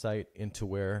some insight into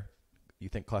where you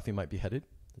think coffee might be headed?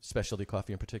 Specialty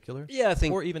coffee in particular? Yeah, I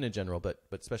think, or even in general, but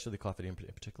specialty coffee in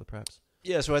particular, perhaps.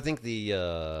 Yeah, so I think the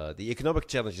economic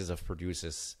challenges of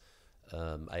producers,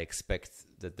 I expect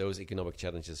that those economic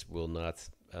challenges will not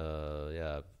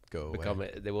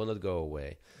they will not go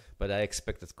away. But I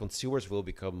expect that consumers will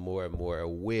become more and more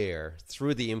aware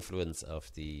through the influence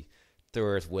of the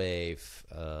third wave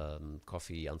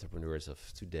coffee entrepreneurs of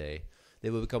today.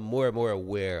 They will become more and more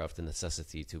aware of the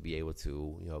necessity to be able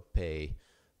to pay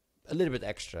a little bit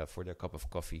extra for their cup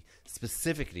of coffee,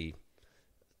 specifically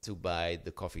to buy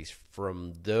the coffees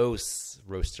from those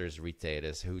roasters,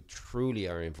 retailers who truly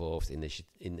are involved in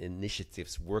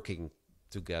initiatives working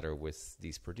together with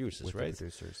these producers, right? The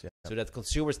producers, yeah. So that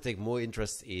consumers take more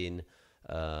interest in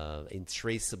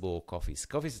traceable coffees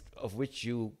of which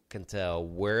you can tell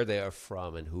where they are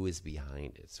from and who is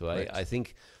behind it. So I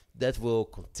think that will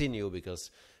continue,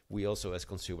 because we also, as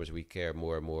consumers, we care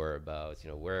more and more about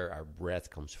where our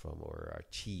bread comes from, or our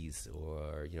cheese,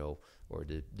 or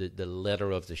the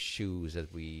leather of the shoes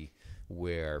that we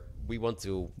wear. We want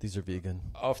to. These are vegan.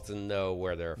 Often know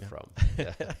where they're from.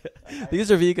 Yeah. These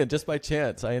are vegan, just by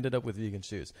chance. I ended up with vegan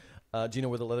shoes. Do you know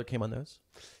where the leather came on those?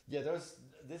 Yeah,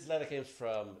 this leather came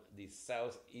from the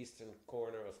southeastern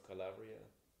corner of Calabria.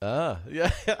 Ah,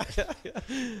 yeah.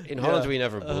 In Holland, we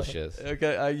never bullshit.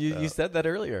 Okay, you said that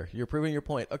earlier. You're proving your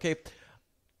point. Okay,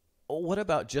 what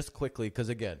about, just quickly, because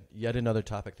again, yet another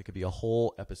topic that could be a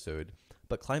whole episode,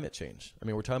 but climate change. I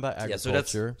mean, we're talking about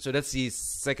agriculture. So that's the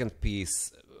second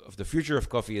piece of the future of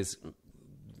coffee, is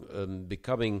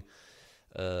becoming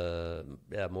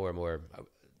more and more,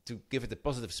 to give it a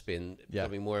positive spin,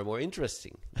 becoming more and more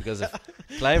interesting because of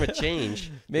climate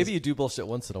change. Maybe you do bullshit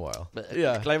once in a while.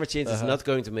 Climate change is not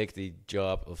going to make the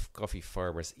job of coffee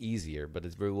farmers easier, but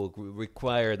it will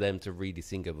require them to really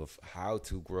think of how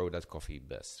to grow that coffee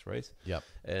best, right? Yeah.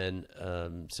 And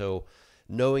so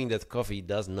knowing that coffee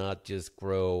does not just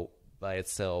grow by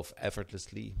itself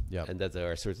effortlessly, and that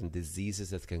there are certain diseases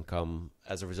that can come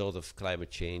as a result of climate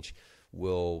change,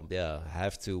 will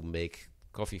have to make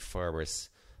coffee farmers,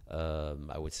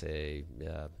 I would say,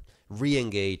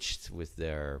 re-engaged with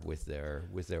their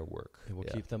work. It will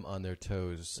keep them on their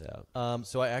toes.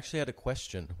 So I actually had a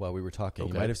question while we were talking.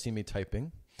 You might have seen me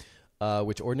typing,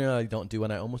 which ordinarily I don't do,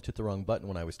 and I almost hit the wrong button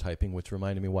when I was typing, which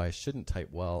reminded me why I shouldn't type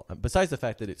well, besides the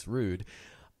fact that it's rude.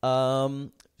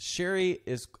 Sherry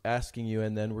is asking you,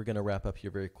 and then we're going to wrap up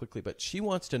here very quickly, but she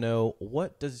wants to know,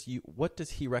 what does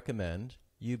he recommend,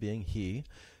 you being he,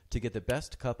 to get the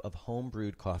best cup of home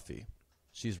brewed coffee?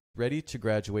 She's ready to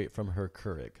graduate from her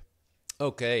Keurig.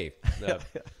 Okay,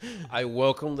 I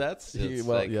welcome that.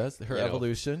 Yes, her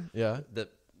evolution.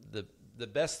 The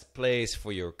best place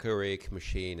for your Keurig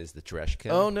machine is the trash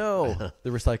can. Oh no, the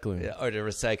recycling. Or the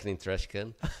recycling trash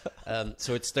can.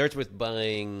 So it starts with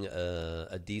buying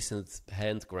a decent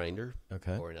hand grinder,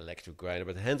 or an electric grinder.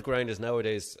 But hand grinders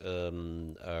nowadays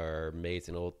are made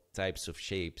in all types of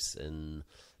shapes and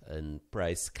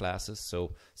price classes.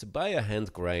 So buy a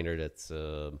hand grinder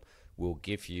that will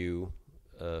give you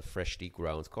freshly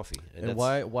ground coffee. And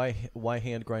why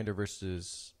hand grinder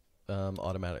versus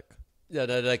automatic? Yeah,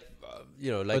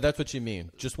 that's what you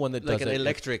mean. Just one that does like an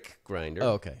electric grinder.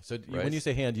 Oh, okay. So when you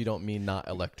say hand, you don't mean not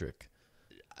electric.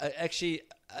 Actually,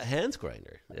 a hand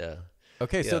grinder. Yeah.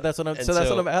 Okay, so that's what I'm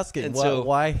asking.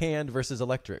 Why hand versus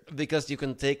electric? Because you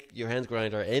can take your hand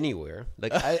grinder anywhere.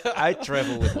 Like I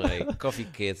travel with my coffee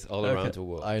kit all around the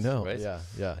world. I know. Right?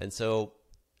 Yeah. And so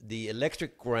the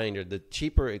electric grinder, the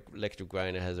cheaper electric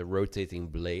grinder, has a rotating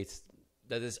blade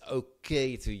that is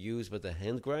okay to use, but the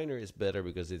hand grinder is better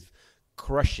because it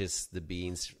crushes the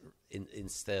beans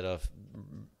instead of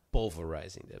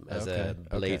pulverizing them as a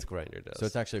blade grinder does. So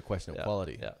it's actually a question of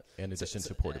quality in addition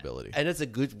to portability. And it's a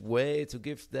good way to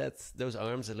give those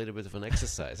arms a little bit of an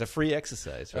exercise, a free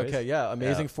exercise, right? Okay, yeah,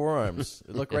 amazing forearms.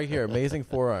 Look right here, amazing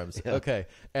forearms. Yeah. Okay,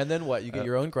 and then what? You get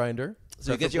your own grinder.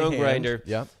 So you get your own grinder.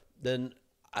 Yeah. Then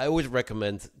I would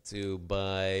recommend to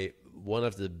buy one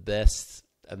of the best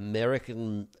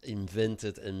American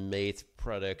invented and made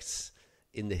products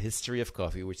in the history of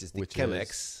coffee, which is the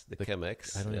Chemex. The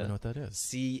Chemex. I don't even know what that is.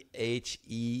 CHEMEX.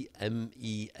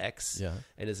 Yeah.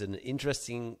 And it's an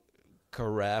interesting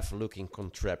carafe-looking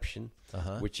contraption,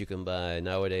 which you can buy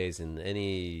nowadays in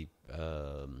any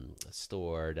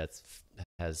store that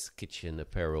has kitchen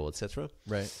apparel, etc.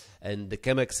 Right. And the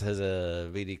Chemex has a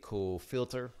really cool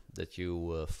filter that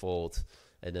you fold,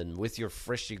 and then with your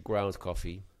freshly ground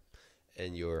coffee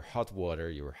and your hot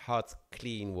water, your hot,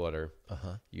 clean water,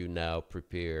 you now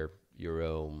prepare your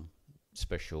own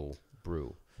special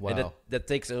brew. Wow. And that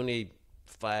takes only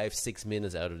 5-6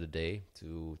 minutes out of the day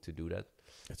to do that.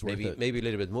 It's maybe a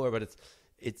little bit more, but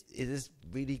it is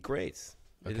really great.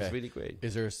 It is really great.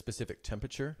 Is there a specific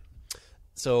temperature?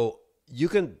 So you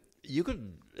could.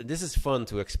 This is fun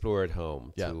to explore at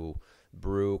home. Yeah. To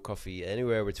brew coffee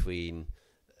anywhere between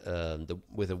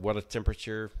with a water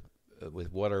temperature.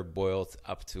 With water boiled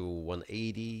up to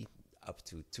 180, up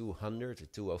to 200 to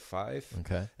 205.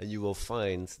 Okay. And you will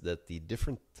find that the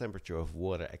different temperature of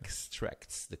water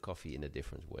extracts the coffee in a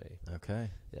different way. Okay.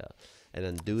 Yeah. And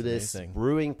then do this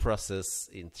brewing process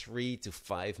in 3 to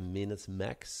 5 minutes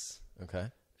max. Okay.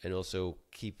 And also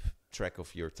keep track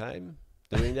of your time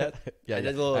doing that. And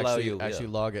that will allow you actually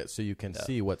log it so you can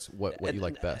see what you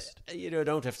like best. You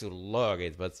don't have to log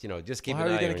it, but just keep an eye on your watch. How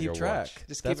are you going to keep track?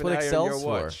 Just keep an eye on your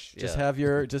watch. Just have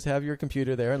your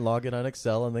computer there and log it on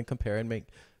Excel, and then compare and make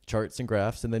charts and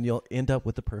graphs, and then you'll end up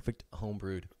with the perfect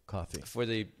homebrewed coffee. For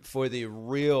the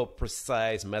real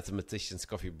precise mathematicians,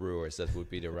 coffee brewers, that would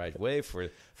be the right way. For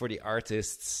the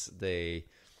artists, they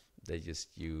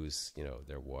just use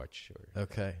their watch.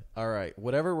 Okay, all right,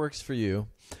 whatever works for you.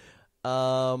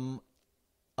 Upcoming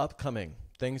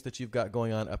things that you've got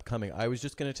going on upcoming. I was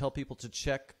just going to tell people to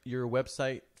check your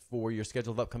website for your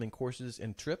schedule of upcoming courses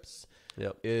and trips.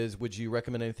 Yep. Would you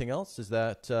recommend anything else? Is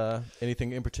that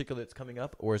anything in particular that's coming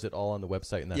up, or is it all on the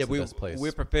website and that's the best place?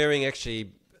 We're preparing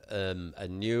actually a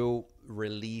new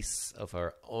release of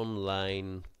our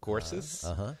online courses.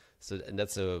 So, and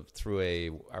that's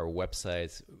through our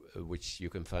website, which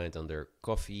you can find under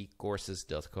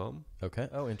coffeecourses.com. Okay.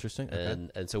 Oh, interesting.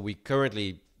 And so we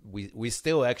currently we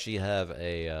still actually have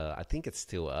I think it's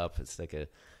still up. It's like a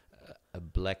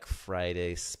Black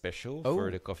Friday special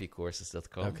for the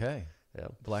coffeecourses.com. Okay. Yeah.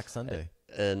 Black Sunday.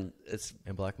 And it's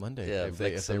Black Monday. Yeah.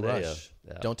 If they rush,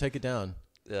 don't take it down.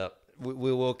 Yeah.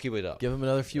 We will keep it up. Give them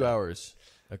another few hours.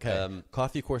 Okay.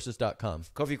 Coffeecourses.com.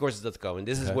 Coffeecourses.com. And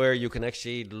this is where you can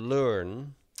actually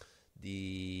learn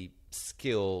the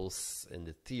skills and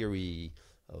the theory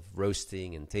of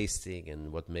roasting and tasting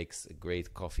and what makes a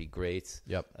great coffee great.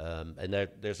 Yep. And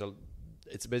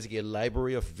it's basically a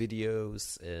library of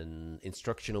videos and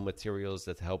instructional materials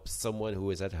that help someone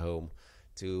who is at home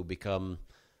to become,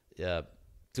 to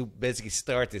basically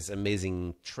start this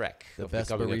amazing track. The best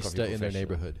barista in their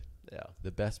neighborhood. Yeah.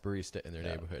 The best barista in their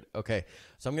neighborhood. Okay.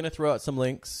 So I'm going to throw out some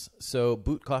links. So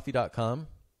bootcoffee.com,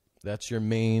 that's your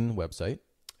main website,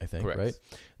 I think, correct. Right?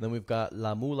 And then we've got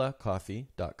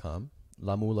lamulacoffee.com.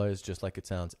 La Mula is just like it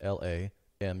sounds, Lamula.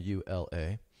 And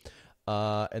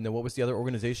then what was the other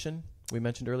organization we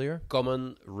mentioned earlier?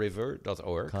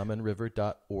 Commonriver.org.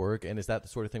 Commonriver.org. And is that the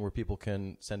sort of thing where people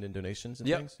can send in donations and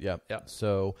things? Yeah. Yep.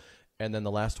 So, And then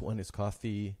the last one is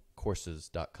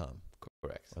coffeecourses.com.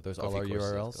 Correct. Are those all our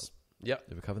URLs? Yeah.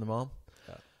 Did we cover them all?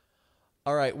 Yeah.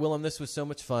 All right, Willem, this was so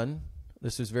much fun.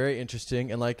 This was very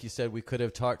interesting. And like you said, we could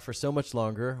have talked for so much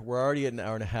longer. We're already at an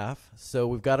hour and a half, so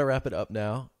we've got to wrap it up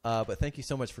now. But thank you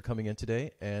so much for coming in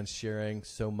today and sharing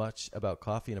so much about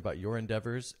coffee and about your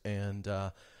endeavors. And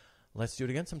let's do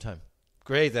it again sometime.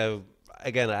 Great.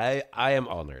 Again, I am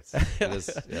honored.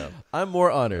 I'm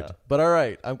more honored. Yeah. But all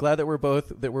right, I'm glad that we're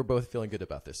both feeling good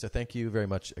about this. So thank you very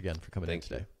much again for coming in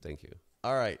today. Thank you.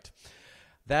 All right.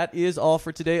 That is all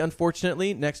for today,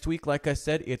 unfortunately. Next week, like I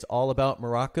said, it's all about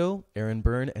Morocco. Erin,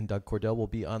 Byrne, and Doug Cordell will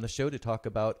be on the show to talk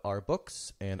about our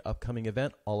books and upcoming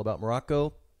event all about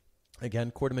Morocco. Again,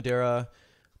 Corte Madera,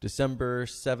 December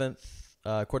 7th.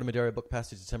 Corte Madera Book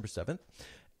Passage, December 7th.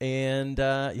 And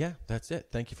that's it.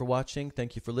 Thank you for watching.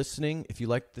 Thank you for listening. If you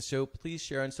liked the show, please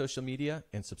share on social media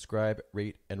and subscribe,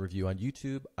 rate, and review on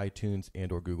YouTube, iTunes,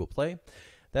 and or Google Play.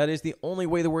 That is the only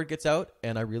way the word gets out,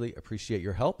 and I really appreciate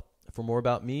your help. For more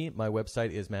about me, my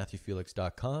website is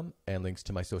MatthewFelix.com, and links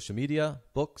to my social media,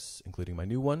 books, including my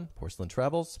new one, Porcelain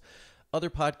Travels, other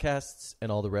podcasts,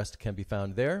 and all the rest can be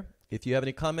found there. If you have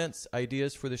any comments,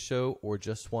 ideas for the show, or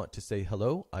just want to say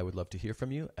hello, I would love to hear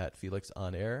from you at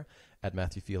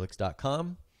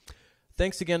FelixOnAir@MatthewFelix.com.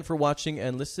 Thanks again for watching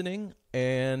and listening.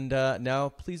 And now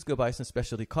please go buy some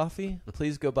specialty coffee.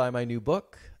 Please go buy my new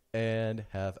book, and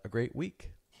have a great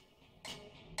week.